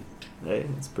 last week. Hey,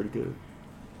 that's pretty good.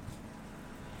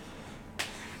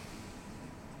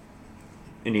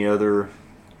 Any other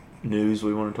news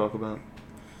we want to talk about?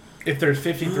 If there's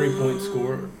 53 point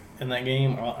score in that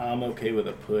game, I'm okay with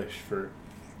a push for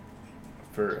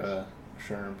Sherm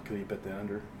because he bet the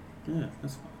under. Yeah,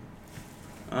 that's fine.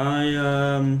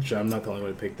 So I'm not the only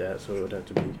one to pick that, so it would have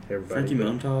to be everybody. Frankie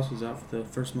Montas was out for the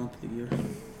first month of the year.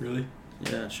 Really?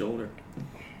 Yeah, shoulder.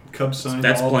 Cubs signed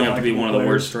That's all playing the up to be likable one of the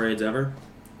players. worst trades ever.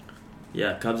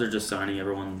 Yeah, Cubs are just signing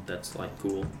everyone that's like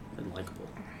cool and likable.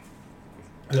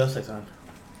 Who else they signed?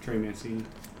 Trey Mancini.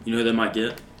 You know who they might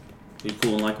get? Who's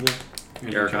cool and likable?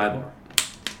 Andrew Eric Chadwick. Ibar.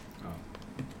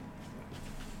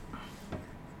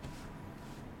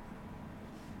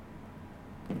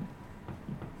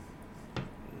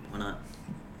 Why not?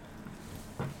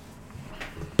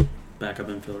 Backup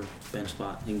infielder, bench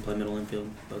spot. He can play middle infield,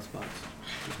 both spots.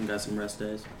 Give some guys some rest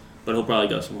days. But he'll probably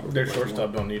go somewhere. Their with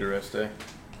shortstop don't need a rest day.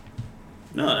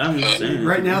 No, I'm just saying.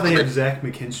 Right now they have Zach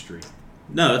McKinstry.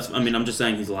 No, that's. I mean, I'm just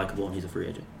saying he's likable and he's a free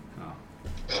agent.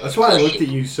 That's why I looked at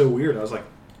you so weird. I was like,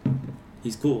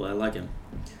 He's cool. I like him.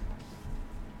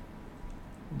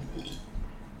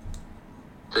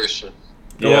 Christian.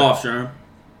 Go Yeah. off, Sherm.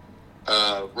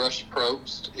 Rush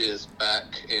Probst is back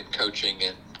in coaching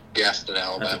in Gaston,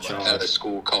 Alabama, charge. at a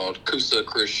school called Coosa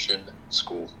Christian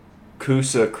School.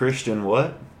 Coosa Christian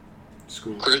what?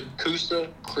 school. Coosa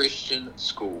Christian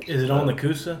School. Is it on the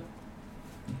Coosa?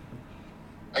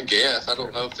 I guess. I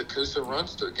don't know if the Coosa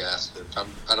runs through Gaston.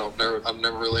 I've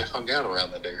never really hung out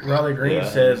around that area. Raleigh Green Yeah.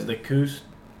 says the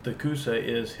Coosa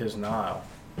is his Nile.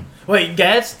 Wait,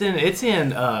 Gadsden, it's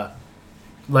in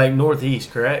like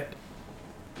northeast, correct?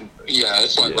 Yeah,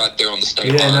 it's like right there on the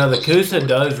state Yeah, line. no, the close to Coosa Georgia.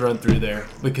 does run through there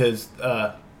because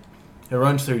it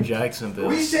runs through Are Jacksonville.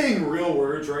 we saying real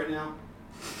words right now?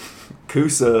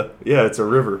 Coosa, yeah, it's a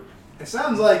river. It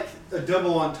sounds like a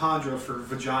double entendre for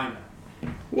vagina.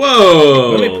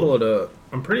 Whoa! Let me pull it up.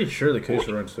 I'm pretty sure the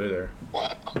Coosa runs through there.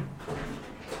 Wow.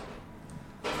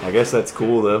 I guess that's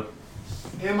cool though.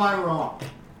 Am I wrong?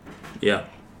 Yeah.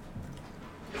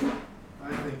 I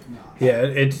think not.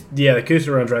 Yeah, the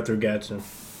Coosa runs right through Gadsden.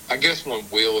 I guess when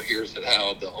Will hears it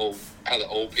how the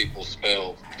old people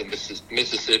spell the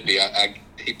Mississippi,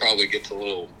 he probably gets a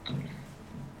little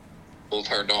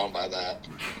turned on by that.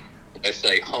 They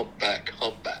say humpback.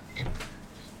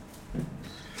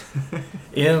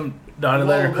 M dotted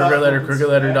letter, crooked letter, crooked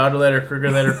letter, dotted letter,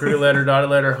 crooked letter, crooked letter, dotted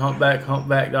letter, humpback,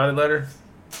 dotted letter.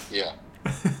 Yeah.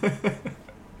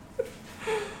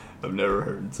 I've never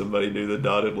heard somebody do the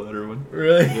dotted letter one.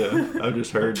 Really? Yeah, I've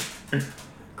just heard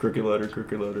crooked letter, letter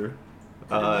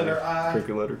I.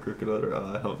 crooked letter,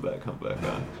 I, humpback,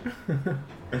 I.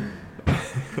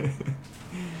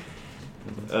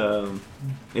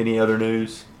 Any other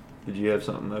news? Did you have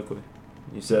something, Oakley?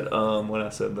 You said when I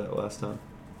said that last time.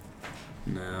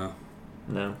 No.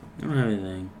 No. I don't have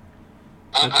anything.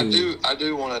 I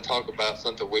do want to talk about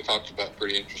something we talked about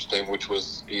pretty interesting, which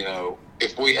was,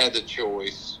 if we had the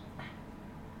choice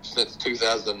since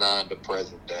 2009 to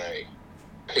present day,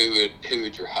 who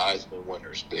would your Heisman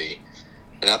winners be?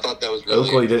 And I thought that was really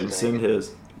Oakley didn't interesting. send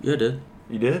his. Yeah, I did.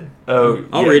 You did? Oh,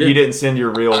 I'll yeah, read it. You didn't send your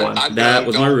real one. That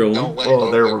was my real one.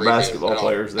 Oh, there were basketball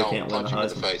players that can't win a Punch him in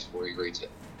the Heisman. face before he reads it.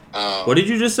 What did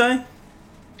you just say?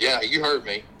 Yeah, you heard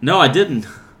me. No, I didn't.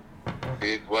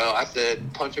 Well, I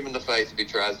said punch him in the face if he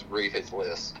tries to read his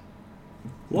list.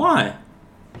 Why?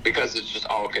 Because it's just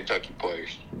all Kentucky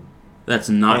players. That's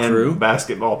not And true.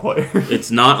 basketball players. It's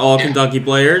not all Yeah. Kentucky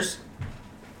players.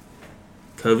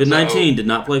 COVID-19 did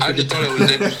not play for I just thought it was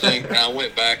Kentucky. interesting, and I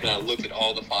went back and I looked at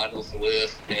all the finals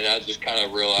list, and I just kind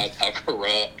of realized how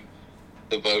corrupt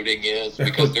the voting is,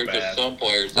 because there's just some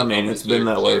players. I that mean, don't it's been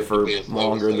deserve that way to for be as low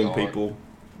longer as they than are. people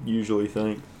usually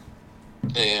think.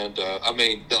 And I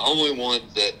mean, the only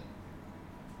ones that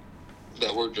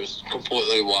were just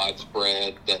completely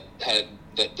widespread that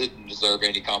didn't deserve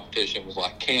any competition was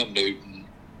like Cam Newton,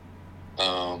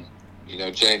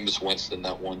 Jameis Winston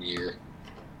that one year.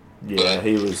 Yeah, But-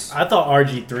 he was. I thought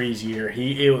RG3's year,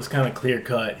 it was kind of clear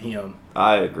cut him.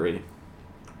 I agree.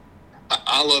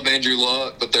 I love Andrew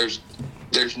Luck, but there's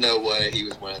no way he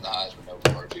was winning the Heisman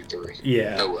over RG3.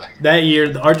 Yeah. No way. That year,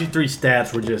 the RG3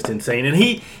 stats were just insane, and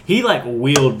he like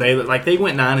wheeled Baylor. Like they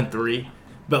went 9-3,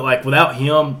 but like without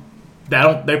him,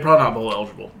 they're probably not bowl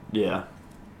eligible. Yeah,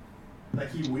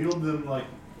 Like he wheeled them like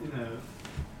in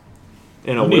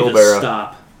a You need to wheelbarrow.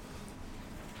 Stop.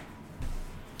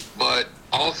 But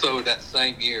also that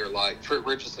same year, like Trent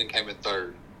Richardson came in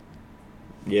third.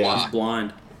 Yeah, Wow. He's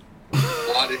blind.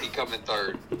 Why did he come in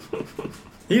third?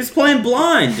 He's playing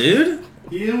blind, dude.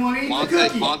 He didn't want to eat the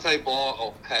cookie. Monte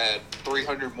Ball had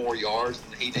 300 more yards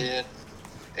than he did,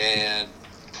 and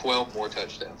 12 more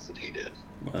touchdowns than he did.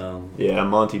 Well, yeah.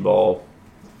 Monty Ball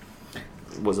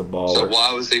was a baller. So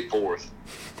why was he fourth?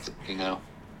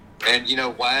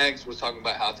 And Wags was talking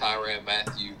about how Tyrann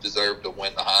Mathieu deserved to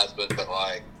win the Heisman, but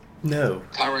like No.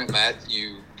 Tyrann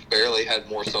Mathieu barely had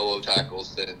more solo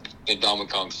tackles than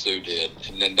Ndamukong Suh did,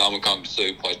 and then Ndamukong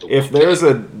Suh played the. If one there's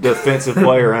game. a defensive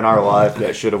player in our life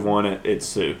that should have won it, it's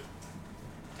Sue.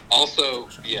 Also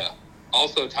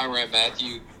Tyrann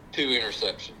Mathieu 2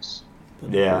 interceptions.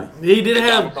 Yeah, He did And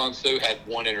have Ndamukong Suh had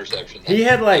 1 interception. he did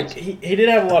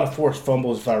have a lot of forced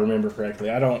fumbles if I remember correctly.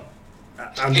 I'm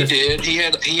He just did. He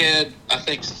had I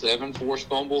think 7 forced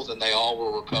fumbles, and they all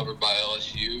were recovered by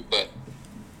LSU. But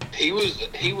he was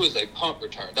a punt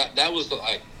return. That was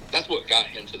that's what got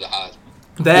him to the Heisman.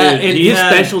 that Dude, and he his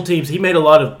had- special teams. He made a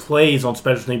lot of plays on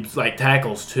special teams, like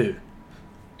tackles too.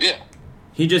 Yeah,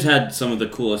 he just had some of the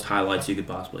coolest highlights you could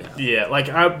possibly have. Yeah, like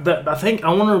I think I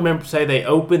want to remember say they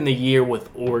opened the year with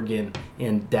Oregon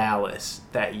in Dallas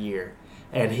that year,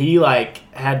 and he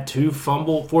had 2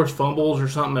 forced fumbles or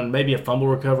something, and maybe a fumble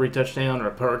recovery touchdown or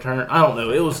a punt return. I don't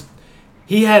know.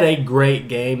 He had a great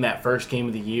game that first game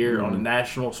of the year on a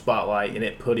national spotlight, and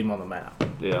it put him on the map.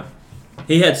 yeah,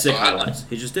 He had sick highlights.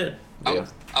 He just did. yeah.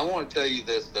 I want to tell you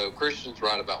this though. Christian's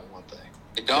right about one thing.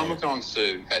 Ndamukong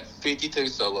Suh had 52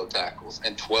 solo tackles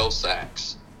and 12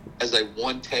 sacks as a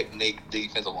one-technique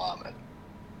defensive lineman.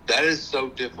 That is so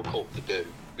difficult to do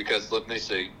because let me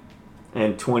see.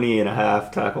 And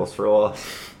 20.5 tackles for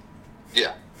loss.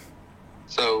 Yeah.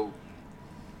 So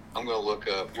I'm gonna look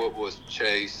up what was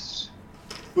Chase.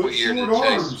 But What year did short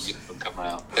Chase arms. come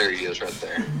out? There he is, right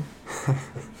there.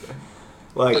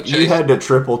 Like But you Chase- had to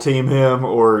triple team him,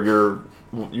 or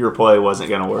your play wasn't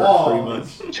going to work. Oh. Pretty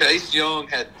much. Chase Young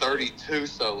had 32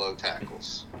 solo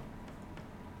tackles,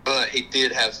 but but he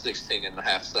did have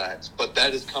 16.5 sacks. But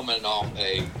that is coming off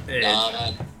a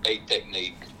 9-8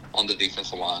 technique on the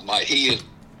defensive line. Like, he is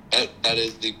that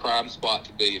is the prime spot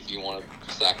to be if you want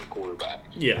to sack a quarterback.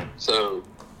 Yeah. So,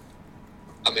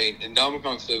 I mean, and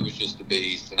Ndamukong Suh was just a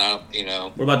beast, and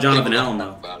What about Jonathan people Allen, don't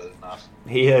though? talk about it enough.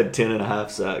 He had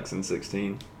 10.5 sacks in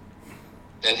 16.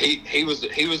 And he was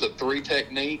a 3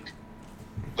 technique,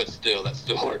 but still, that's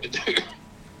still hard to do.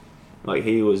 Like,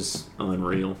 he was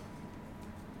unreal.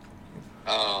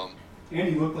 And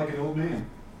he looked like an old man.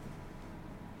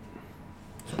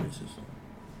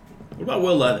 What about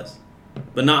Will Levis?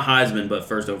 But not Heisman, but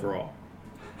first overall.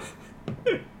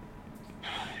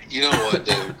 You know what,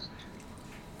 dude?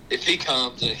 If he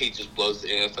comes and he just blows the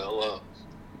NFL up,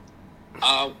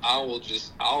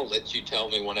 I'll let you tell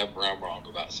me whenever I'm wrong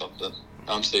about something.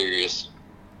 I'm serious.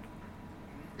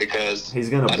 Because He's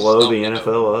going to I blow just the don't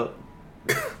NFL up.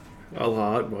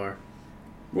 Allah Akbar.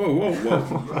 Whoa, whoa,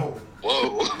 whoa.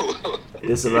 Whoa.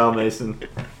 Isabel Mason.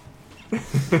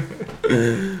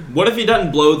 What if he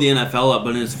doesn't blow the NFL up,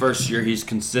 but in his first year he's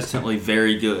consistently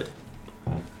very good?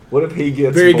 What if he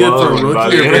gets Very good for a blown by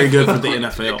rookie the or very good for NFL? the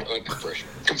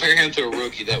NFL? Compare him to a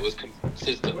rookie that was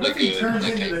consistently What if he good. turns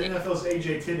that into came the in. NFL's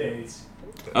AJ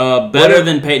Titties? Better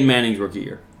than Peyton Manning's rookie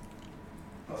year.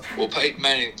 Well, Peyton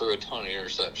Manning threw a ton of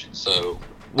interceptions, so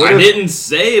What I if- didn't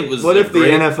say it was. What if the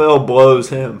great- NFL blows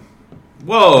him?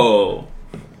 Whoa.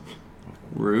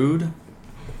 Rude.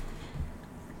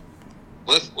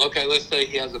 let's say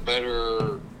he has a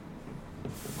better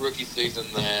rookie season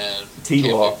than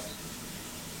T-Law.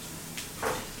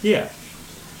 Yeah.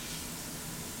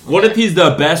 What if he's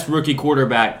the best rookie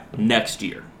quarterback next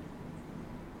year?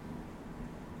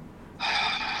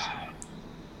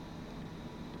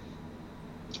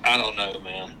 I don't know,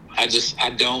 man. I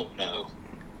don't know,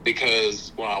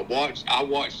 because when I watched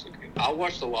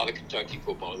a lot of Kentucky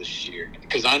football this year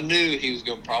because I knew he was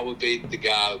going to probably be the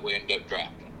guy we ended up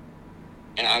drafting,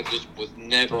 and I just was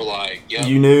never like, yep,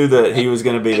 You knew that he was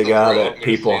going to be the that's guy where I'm that gonna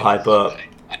people see him hype up someday.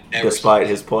 I never despite saw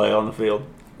his that. play on the field.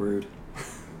 Rude.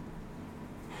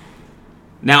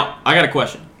 Now, I got a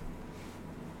question.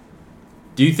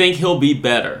 Do you think he'll be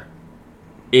better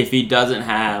if he doesn't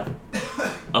have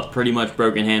a pretty much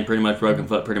broken hand, pretty much broken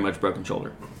foot, pretty much broken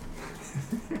shoulder?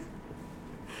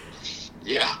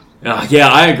 Yeah. Yeah,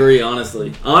 I agree,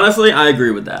 honestly. Honestly, I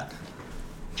agree with that.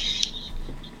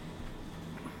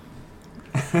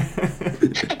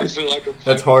 I feel like I'm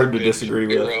That's hard to disagree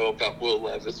with. hero about Will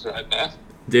Levis right now.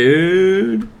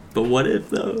 Dude, but what if,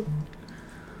 though?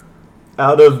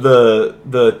 Out of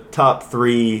the top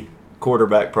 3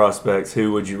 quarterback prospects,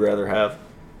 who would you rather have?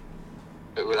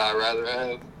 Who would I rather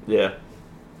have? Yeah.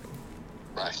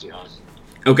 Bryce Young.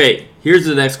 Okay, here's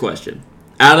the next question.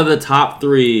 Out of the top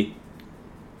 3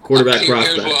 quarterback Here's what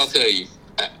I'll prospects. tell you.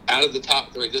 Out of the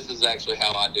top 3, this is actually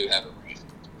how I do have it ranked.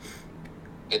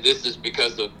 And this is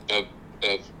because of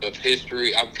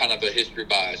history. I'm kind of a history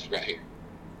bias right here.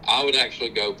 I would actually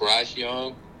go Bryce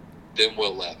Young, then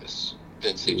Will Levis,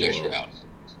 then C.J. Stroud.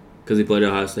 Because he played at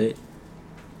Ohio State?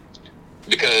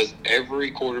 Because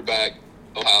every quarterback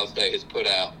Ohio State has put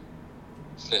out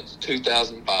since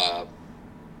 2005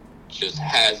 just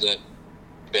hasn't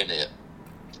been it.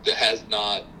 That has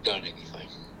not done anything.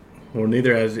 Well,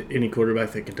 neither has any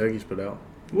quarterback that Kentucky's put out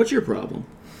What's your problem?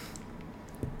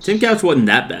 Tim Couch wasn't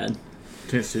that bad.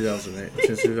 since 2008,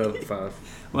 since 2005.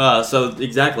 Well, so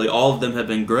exactly, all of them have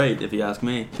been great, if you ask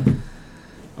me.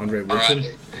 Andre All Woodson.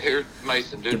 right, here,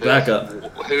 Mason, do Get this. back up.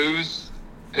 Who's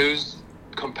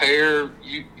compare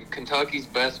Kentucky's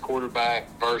best quarterback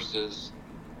versus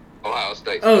Ohio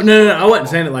State's Oh best no, quarterback? I wasn't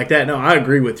saying it like that. No, I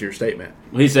agree with your statement.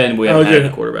 He's saying we I haven't was had any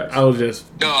just- quarterbacks. I was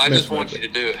just No, I just messing want with you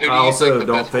it. to do it. Who do I you also think the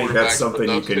don't best think that's quarterbacks something for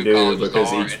you those can two do colleges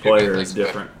because are, each and who do you player think's is better?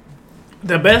 different.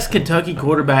 The best Kentucky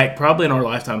quarterback probably in our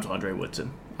lifetime is Andre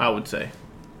Woodson. I would say.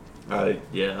 I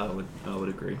would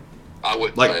agree. I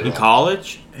wouldn't Like say in that.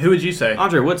 college? Who would you say?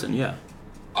 Andre Woodson, yeah.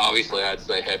 Obviously, I'd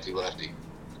say hefty lefty.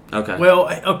 Okay. Well,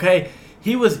 okay,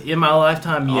 he was in my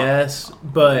lifetime, yes,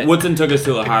 but Woodson took us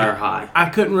to a higher high. I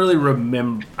couldn't really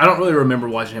remember. I don't really remember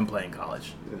watching him play in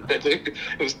college. That dude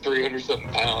was 300-something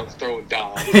pounds throwing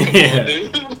dimes. Yeah.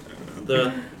 Dude.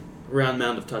 The round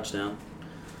mound of touchdown.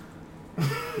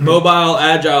 Mobile,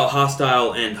 agile,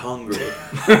 hostile, and hungry.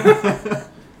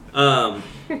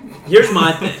 Here's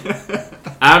my thing.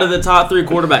 Out of the top 3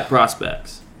 quarterback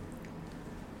prospects,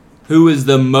 who is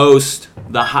the most,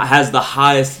 has the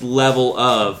highest level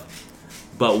of,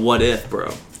 but what if, bro?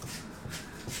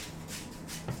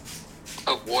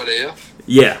 Of what if?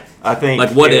 Yeah. I think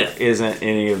Like, what it if? isn't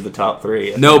any of the top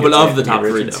 3. I No, think but it's of the Anthony top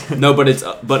 3, Richardson. though.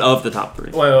 No, but of the top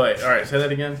 3. Wait. All right, say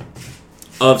that again.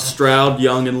 Of Stroud,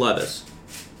 Young, and Levis.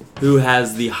 who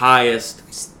has the highest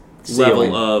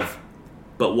Ceiling. level of.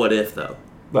 But what if though?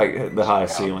 Like the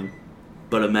highest ceiling.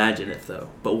 But imagine if though.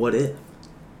 But what if?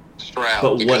 Stroud.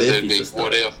 But what because if it'd he's be a star?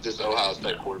 what if this Ohio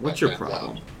State quarterback? What's your pans out.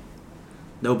 problem?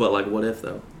 No, but like what if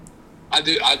though? I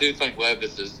do think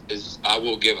Levis is. I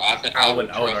will give. I think I I would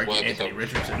would trust argue Levis Anthony over.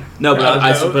 Richardson. No, but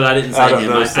but I didn't Out say of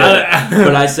him. I those said,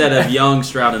 but I said of Young,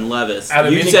 Stroud, and Levis. Out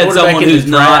of You any said quarterback someone in the who's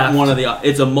not draft. one of the.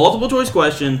 It's a multiple choice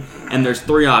question, and there's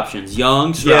 3 options: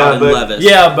 Young, Stroud, Yeah, and but- Levis.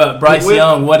 Yeah, but Bryce When-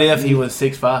 Young, what if he was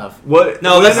 6'5"? What?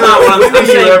 No, that's not what I'm When do you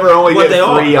saying. ever only What get they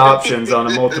are. 3 options on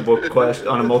a multiple question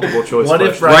on a multiple choice What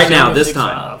if question? Bryce Right now, Young was this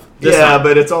time. 6'5"? This yeah, time.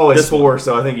 but it's always This 4,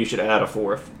 so I think you should add a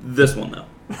 4th. This one though.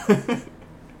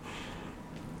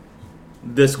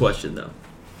 This question though.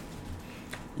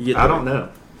 You get I the- don't know.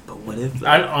 But what if? Though?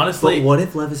 I honestly, But what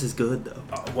if Levis is good though?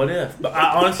 what if? But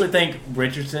I honestly think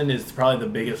Richardson is probably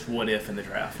the biggest what if in the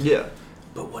draft Yeah.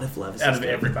 But what if Levis out is of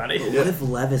good? everybody. But what if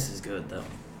Levis is good though?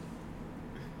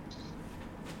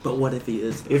 But what if he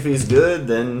is? If he's good,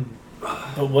 then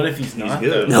But what if he's not?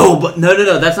 good. Though? No, but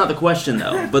no. That's not the question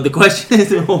though. But the question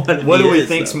is, what if what he do we is,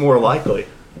 think's though? more likely?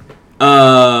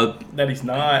 That he's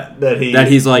not. That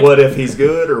he's like- what if he's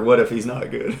good or what if he's not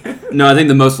good? No, I think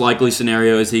the most likely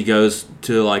scenario is he goes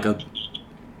to like a,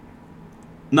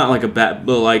 not like a bat,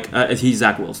 but like he's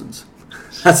Zach Wilson's.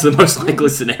 That's the most likely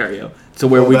scenario. So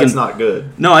where Well, we that's can. not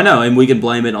good. No, I know, and we can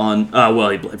blame it on. Well,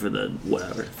 he played for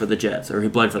the Jets, or he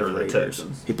played for the Or the Raiders.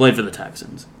 Texans. He played for the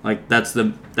Texans. Like that's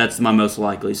my most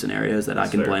likely scenario is that I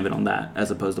That's can fair. blame it on that as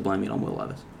opposed to blaming it on Will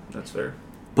Levis. That's fair.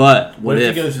 But What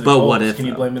if he goes to the But Colts? what if? Can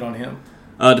you though? blame it on him?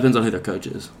 It depends on who their coach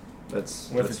is. That's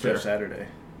What if that's it's fair. Jeff Saturday?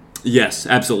 Yes,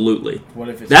 absolutely. What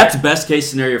if it's That's best case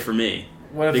scenario for me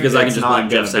what if because it's, I can It's just not blame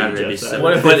Jeff gonna be Saturday. Jeff Saturday.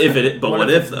 What if But it's- if what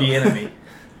if it's though? the enemy?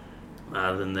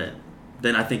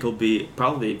 Then I think he'll be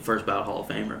probably first ballot Hall of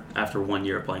Famer after 1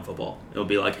 year of playing football. It'll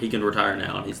be like he can retire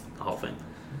now and he's Hall of Fame.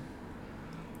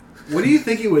 What do you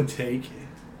think it would take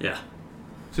Yeah,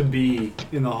 to be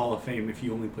in the Hall of Fame if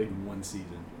you only played 1 season?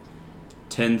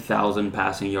 10,000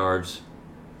 passing yards,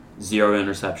 0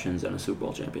 interceptions, and a Super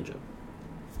Bowl championship.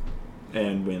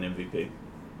 And win MVP.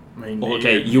 I mean,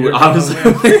 Okay, you're- you would you're gonna obviously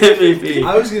win. win MVP.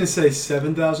 I was going to say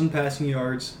 7,000 passing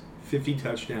yards, 50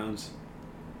 touchdowns.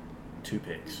 2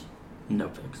 picks. No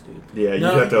picks, dude. Yeah, you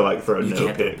No, have to like throw you no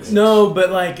can't throw picks. picks. No,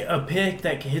 but like a pick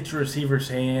that hits a receiver's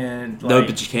hand. Like, No,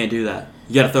 but you can't do that.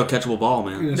 You got to throw a catchable ball,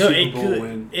 In man. a no, Super it Bowl could.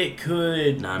 win. It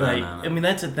could. No, like, no. I mean,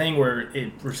 that's a thing where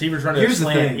receivers running Here's a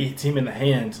the slant, thing. hits him in the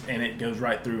hands, and it goes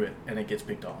right through it, and it gets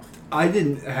picked off. I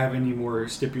didn't have any more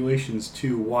stipulations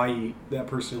to why that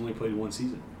person only played 1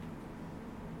 season.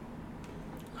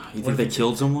 You What think if they he-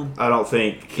 killed someone? I don't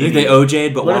think. You think they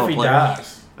OJ'd but What while if he playing?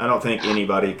 dies? I don't think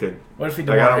anybody could. What if he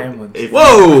Like, I DeMar don't- Hamlin's? if-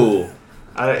 Whoa!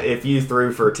 If you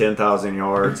threw for 10,000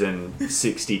 yards and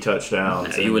 60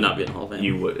 touchdowns, No, you would not be in the Hall of Fame.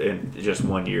 You would in just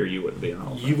 1 year. You wouldn't be in the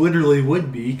Hall of You Fame. literally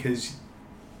would be because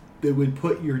they would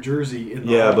put your jersey in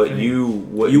the Yeah, Hall of but Fame. you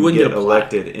wouldn't, You wouldn't get get a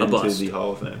elected plaque, a into bust. the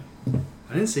Hall of Fame.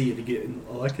 I didn't say you had to get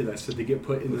elected. I said to get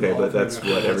put in the Okay, Hall but of Fame. that's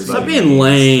what everybody. Stop being means.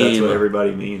 lame. That's what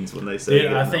everybody means when they say. Dude,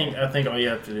 get I in the think all you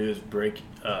have to do is break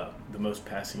the most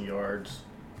passing yards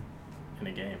in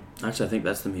a game. Actually, I think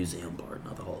that's the museum part,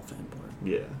 not the Hall of Fame part.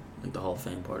 Yeah. I think the Hall of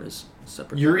Fame part is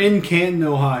separate. You're in Canton,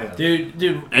 Ohio.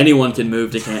 Dude, Anyone can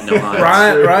move to Canton,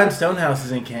 Ohio. Ryan Stonehouse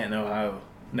is in Canton, Ohio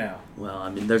now. Well, I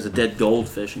mean, there's a dead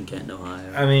goldfish in Canton,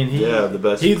 Ohio. I mean, Yeah, the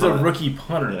best he's a punt. rookie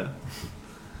punter. Yeah.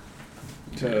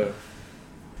 So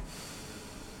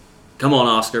Come on,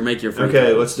 Oscar, make your free Okay,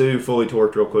 throws. let's do fully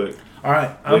torqued real quick. all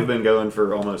right, We've been going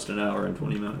for almost an hour and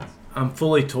 20 minutes. I'm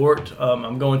fully torqued.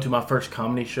 I'm going to my first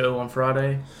comedy show on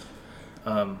Friday.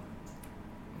 Kind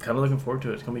of looking forward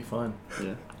to it. It's gonna be fun.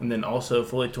 Yeah. And then also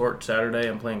fully torqued Saturday.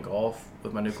 I'm playing golf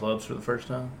with my new clubs for the first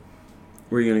time.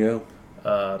 Where are you going to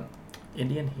go?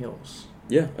 Indian Hills.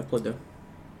 Yeah, I played there.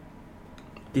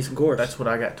 Decent course. That's what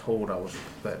I got told.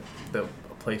 That the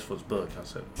place was booked. I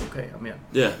said, okay, I'm in.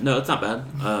 Yeah, no, it's not bad.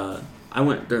 I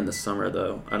went during the summer,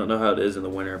 though. I don't know how it is in the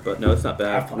winter, but no, it's not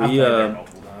bad. I've played there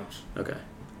multiple times. Okay.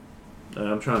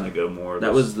 I'm trying to go more.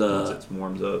 That was the- once it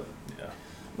warms up. Yeah.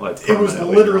 Like It was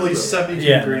permanently literally warms up. 72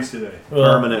 Yeah. degrees today.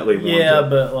 Well, Permanently warms Yeah, up.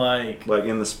 but like, Like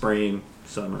in the spring,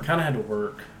 summer. kind of had to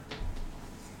work.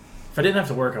 If I didn't have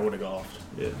to work, I would have golfed.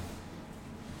 Yeah.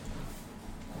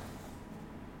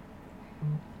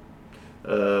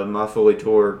 My fully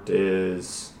torqued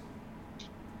is.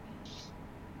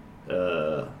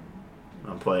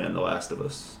 I'm playing The Last of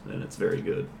Us, and it's very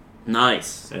good.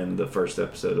 Nice. And the first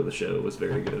episode of the show was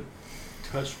very good.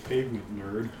 Touch pavement,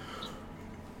 nerd.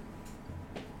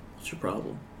 What's your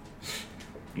problem?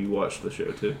 You watched the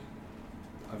show too.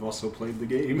 I've also played the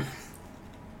game.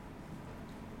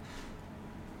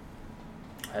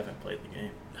 I haven't played the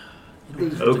game. You don't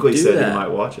have to Oakley do said that. he might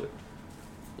watch it.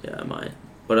 Yeah, I might.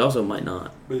 But I also might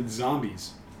not. But it's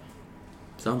zombies.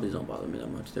 Zombies don't bother me that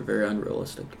much. They're very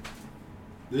unrealistic.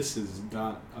 This is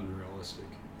not unrealistic.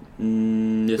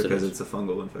 Yes, Because it is. it's a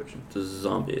fungal infection. It's a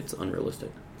zombie. It's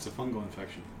unrealistic. It's a fungal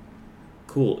infection.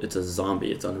 Cool. It's a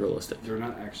zombie. It's unrealistic. They're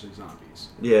not actually zombies.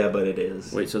 Yeah, but it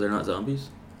is. Wait, so they're not zombies?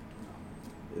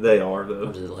 They are, What though.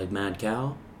 is it, like Mad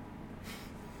Cow?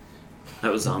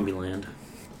 That was Zombieland.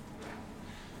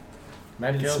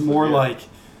 Mad It's Cow's more legit. like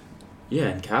Yeah,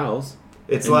 and cows.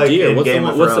 It's And like deer. in What's the Game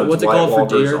one- of what's the- Thrones, what's it White called for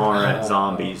Walkers deer? aren't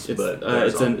zombies, It's but they're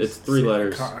zombies. it's 3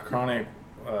 letters. Chronic.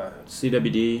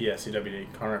 CWD. Yeah, CWD.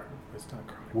 Chronic. It's not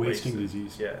chronic. wasting wasting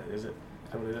disease. Yeah, is it?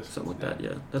 Is that what it is? Something like that.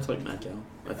 Yeah, that's like Mad Cow.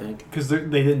 I think. Because they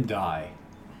didn't die.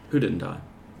 Who didn't die?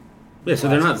 Yeah, so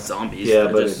they're not zombies. Yeah,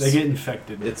 they're but just, They get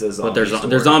infected. It's a zombie. but they're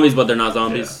story. zombies, but they're not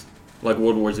zombies. Like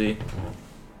World War Z.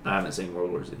 I haven't seen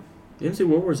World War Z. You didn't see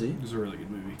World War Z? It was a really good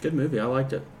movie. Good movie. I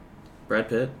liked it. Brad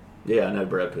Pitt. Yeah, I know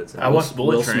Brad Pitt's in it. I watched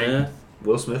Bullet Will Train. Smith.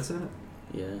 Will Smith's in it?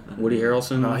 Yeah. Woody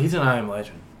Harrelson. No, he's an I Am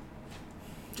Legend.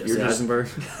 Jesse You're just- Eisenberg.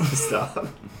 Stop.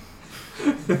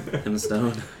 Emma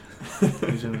Stone.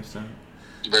 He's in the sun.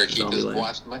 You better keep his Zombieland.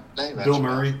 wife's name out Bill your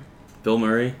Murray. mouth. Bill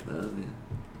Murray.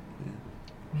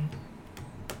 Yeah.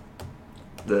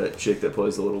 The chick that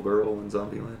plays the little girl in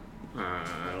Zombieland.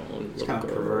 I don't know. It's kind of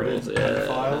perverted. Yeah.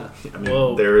 Pedophile. I mean,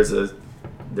 Whoa. there is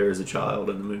a child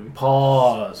in the movie.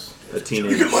 Pause. A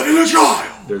teenage.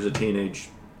 There's a teenage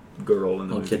girl in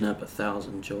the I'll movie. kidnap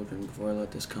 1,000 children before I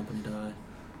let this company die.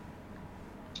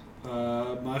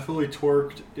 My fully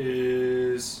twerked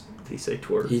is Did he say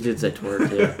twerk? He did say twerk,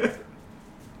 yeah.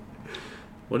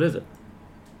 What is it?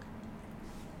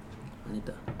 I need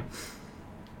that.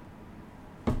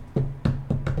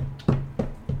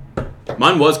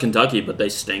 Mine was Kentucky, but they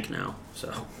stink now. So,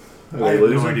 Are I they have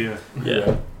losing? no idea.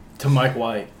 yeah. To Mike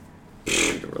White.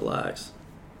 You need to relax.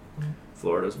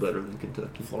 Florida's better than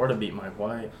Kentucky. Florida beat Mike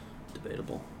White.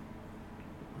 Debatable.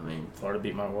 I mean, Florida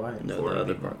beat Mike White. No, Florida the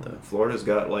other beat part, though. Florida's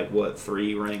got like what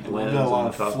 3 ranked I wins know a lot in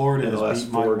of the top, Florida in the has last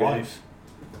beat my 4 games.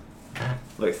 wife.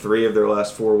 Like 3 of their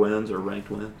last 4 wins are ranked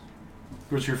wins.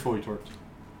 What's your fully twerked?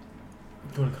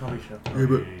 Doing a comedy show.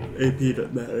 AP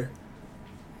doesn't matter.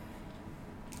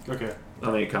 Okay.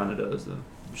 I mean, it kind of does though.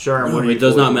 Sherm, what No, do you it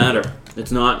does not for? matter.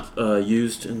 It's not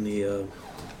used in the.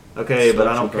 Okay, but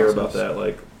I don't selection care about process. that.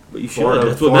 Like But you should. Florida,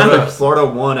 That's what Florida, matters. Florida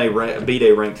won beat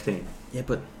a ranked team. Yeah,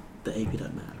 but the AP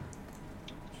doesn't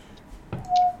matter.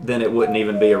 Then it wouldn't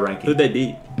even be a ranking. Who'd they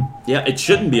beat? Yeah, it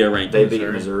shouldn't be a ranked. They beat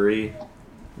Missouri.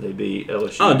 They beat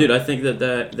LSU. Oh, dude, I think that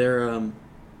they're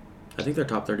I think they're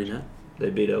top 30 net. They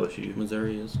beat LSU.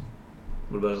 Missouri is.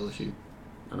 What about LSU?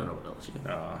 I don't know what LSU.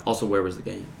 Uh, Also, where was the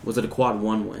game? Was it a quad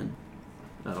 1 win?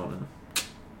 I don't know.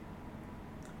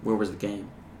 Where was the game?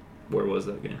 Where was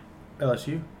that game?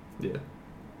 LSU. Yeah.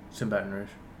 It's in Baton Rouge.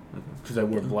 Okay. Because I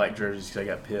wore black jerseys because I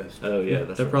got pissed. Oh yeah,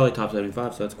 that's They're right. probably top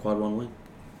 75, so that's a quad 1 win.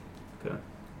 Okay.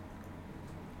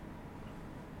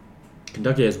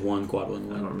 Kentucky has 1 quad 1 I don't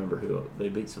win. remember who they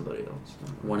beat. Somebody else.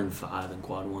 1 and 5 in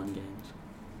quad 1 games.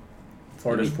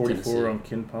 Florida's Maybe 44 Tennessee. on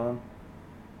Ken Palm.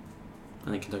 I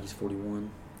think Kentucky's 41.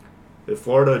 If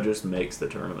Florida just makes the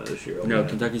tournament this year, I'll No, be happy.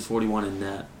 Kentucky's 41 in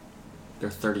net. They're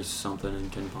 30 something in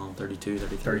Ken Palm. 32,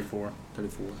 33, 34.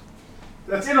 34.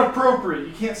 That's inappropriate.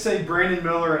 You can't say Brandon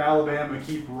Miller and Alabama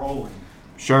keep rolling.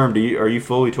 Sherm, are you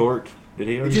fully torqued? Did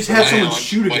he? You already just say had that? someone I'm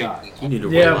shoot a waiting. guy. You need to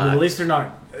Yeah, relax. but at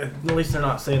least they're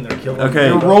not saying they're killing. Okay.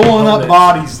 They're But rolling up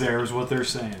bodies there is what they're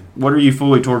saying. What are you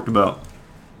fully torqued about?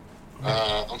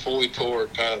 I'm fully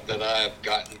torqued that I have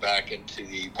gotten back into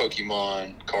the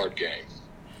Pokemon card game.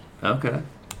 Okay.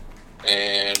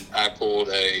 And I pulled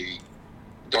a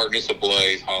Darkness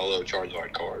Ablaze Hollow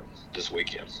Charizard card this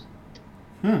weekend.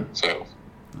 So,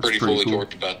 pretty fully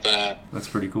torqued about that. That's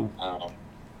pretty cool.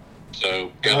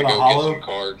 So, gotta Not a go hollow? get some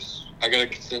cards. I gotta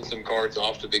send some cards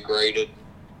off to be graded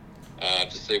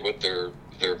to see what their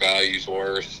value's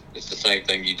worth. It's the same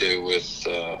thing you do with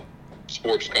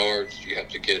sports cards. You have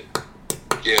to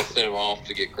send them off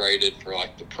to get graded for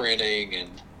like the printing and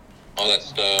all that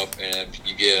stuff. And if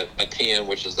you get a 10,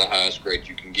 which is the highest grade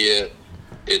you can get,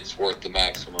 it's worth the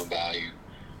maximum value.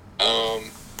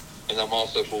 And I'm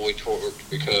also fully torqued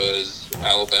because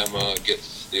Alabama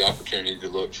gets the opportunity to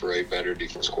look for a better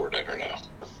defense coordinator now.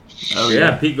 Oh,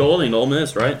 yeah, Pete Golding, Ole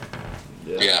Miss, right?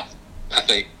 Yeah, I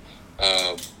think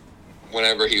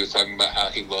whenever he was talking about how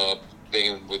he loved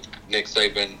being with Nick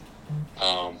Saban,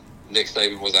 Nick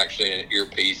Saban was actually in an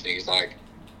earpiece, and he's like,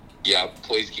 "Yeah,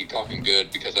 please keep talking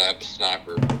good because I have a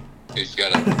sniper who's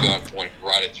got a gun pointed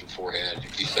right at your forehead.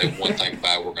 If you say one thing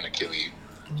bad, we're going to kill you."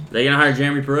 They gonna hire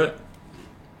Jeremy Pruitt?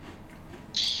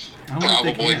 I don't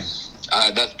think they Probably.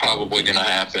 can. That's probably going to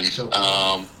happen.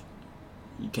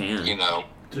 You can. You know,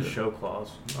 Just show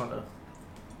clause. Not a,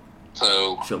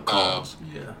 so Show calls.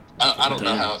 yeah. I don't know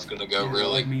Damn. how it's going to go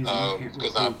really, That means you can't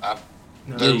because recruit. I've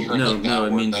No, they're No, trending no, it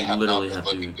downward. means They you have literally not have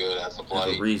been to looking good as of Have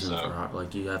late. a reason so. for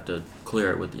like you have to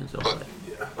clear it with the NCAA. But-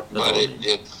 That's But all it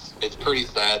means. it's pretty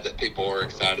sad that people are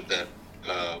excited that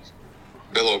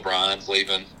Bill O'Brien's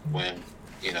leaving when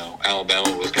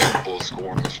Alabama was capable of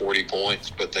scoring 40 points,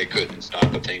 but they couldn't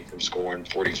stop a team from scoring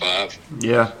 45.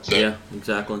 Yeah, So, Yeah,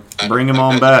 exactly. bring him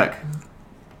on back.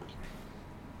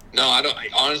 No, I don't.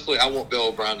 Honestly, I want Bill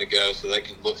O'Brien to go so they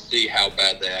can see how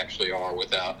bad they actually are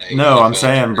without. No, I'm NFL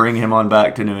saying trooper. bring him on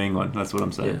back to New England. That's what I'm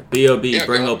Yeah. saying. B.O.B. Yeah,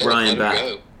 bring go, O'Brien let back.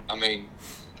 him go. I mean,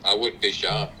 I wouldn't be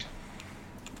shocked.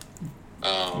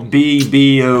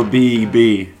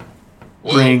 B.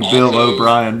 Well, Bring Bill also,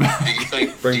 O'Brien back. Do you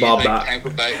think Bring do you Bob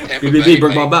think back. Tampa BBB, Bay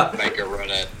bring Bob back. Make a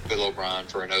run at Bill O'Brien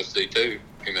for an OC too.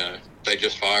 They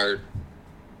just fired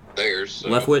theirs. So,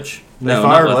 Leftwich? They No,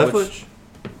 fired not Leftwich?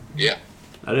 Yeah.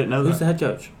 I didn't know Who's the that.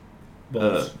 head coach?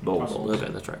 Bowles.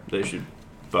 Okay, that's right. They should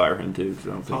fire him too because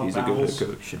I don't think Tom he's a good Bowles. head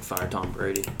coach. Should fire Tom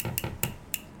Brady.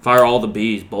 Fire all the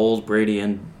B's: Bowles, Brady,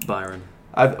 and Byron.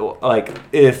 I like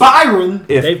if Byron.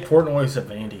 Dave Portnoy's at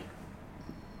Vandy.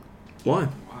 Why?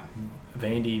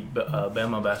 Vandy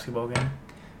Bama basketball game.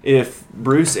 if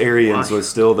Bruce Arians Why? was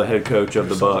still the head coach of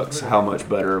the Bucks, how much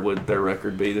better would their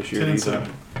record be this year? do you think?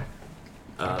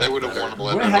 10-7. They would have won 11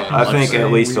 What hap- games. I think let's at say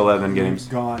least we've- 11 we've games.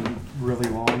 Gone really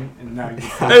long, and now you.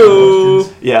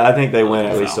 Hey-o. Yeah, I think they win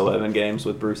at least 11 games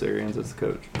with Bruce Arians as the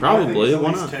coach. Probably.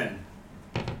 Why not? 10.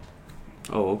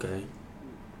 Oh, okay.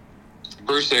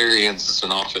 Bruce Arians is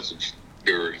an offensive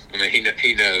guru. I mean,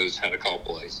 he knows how to call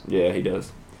plays. Yeah, he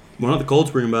does. Why not the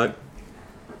Colts bring him back?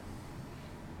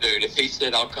 Dude, if he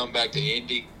said, I'll come back to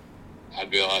Indy,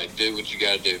 I'd be like, do what you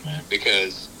got to do, man.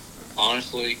 Because,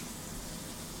 honestly,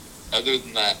 other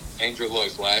than that Andrew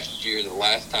Luck's last year, the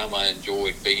last time I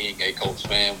enjoyed being a Colts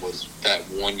fan was that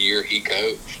 1 year he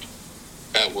coached.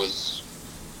 That was,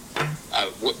 I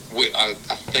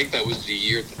think that was the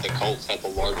year that the Colts had the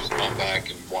largest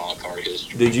comeback in wild card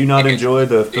history. Did you not enjoy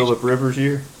the Phillip Rivers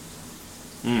year?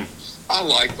 I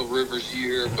like the Rivers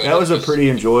year, but That was a it pretty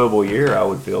enjoyable year, I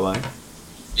would feel like.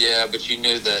 Yeah, but you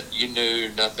knew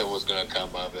nothing was going to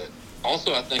come of it.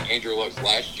 Also, I think Andrew Luck's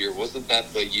last year, wasn't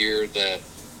that the year that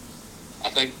I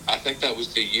think that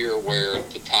was the year where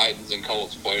the Titans and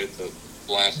Colts played at the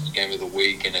last game of the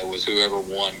week, and it was whoever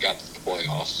won got to the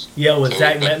playoffs. Yeah, with So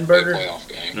Zach it was a Mettenberger. playoff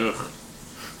game.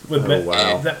 With Oh,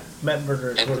 wow.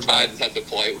 Mettenberger at And the quarterback. Titans had to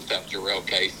play without Jarrell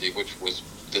Casey, which was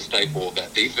the staple of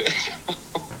that defense.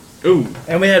 Ooh.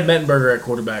 And we had Mettenberger at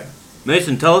quarterback.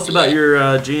 Mason, tell us about your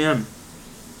GM.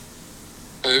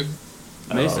 Who?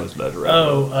 Mason. Oh, it's better.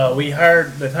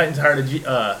 The Titans hired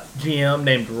a GM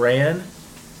named Rand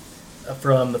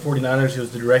from the 49ers. He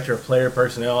was the director of player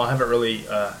personnel. I haven't really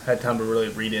had time to really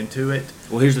read into it,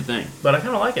 Well, here's the thing. but I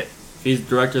kind of like it. If he's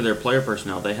director of their player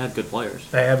personnel, they have good players.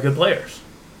 They have good players.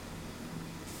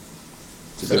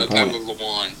 It's a So good Tyler point.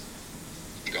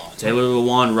 Lewan, gone. Taylor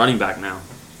Lewan, running back now.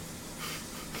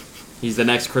 He's the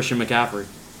next Christian McCaffrey.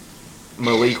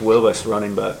 Malik Willis,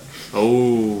 running back.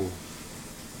 Oh.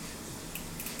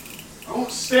 I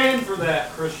won't stand for that,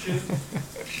 Christian.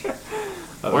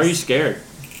 Why are you scared?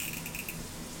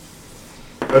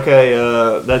 Okay,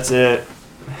 that's it.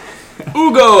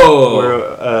 Ugo!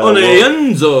 We'll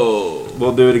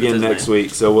Oneenzo! do it again That's his next name. week,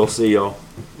 so we'll see y'all.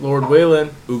 Lord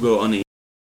willing. Ugo Oni.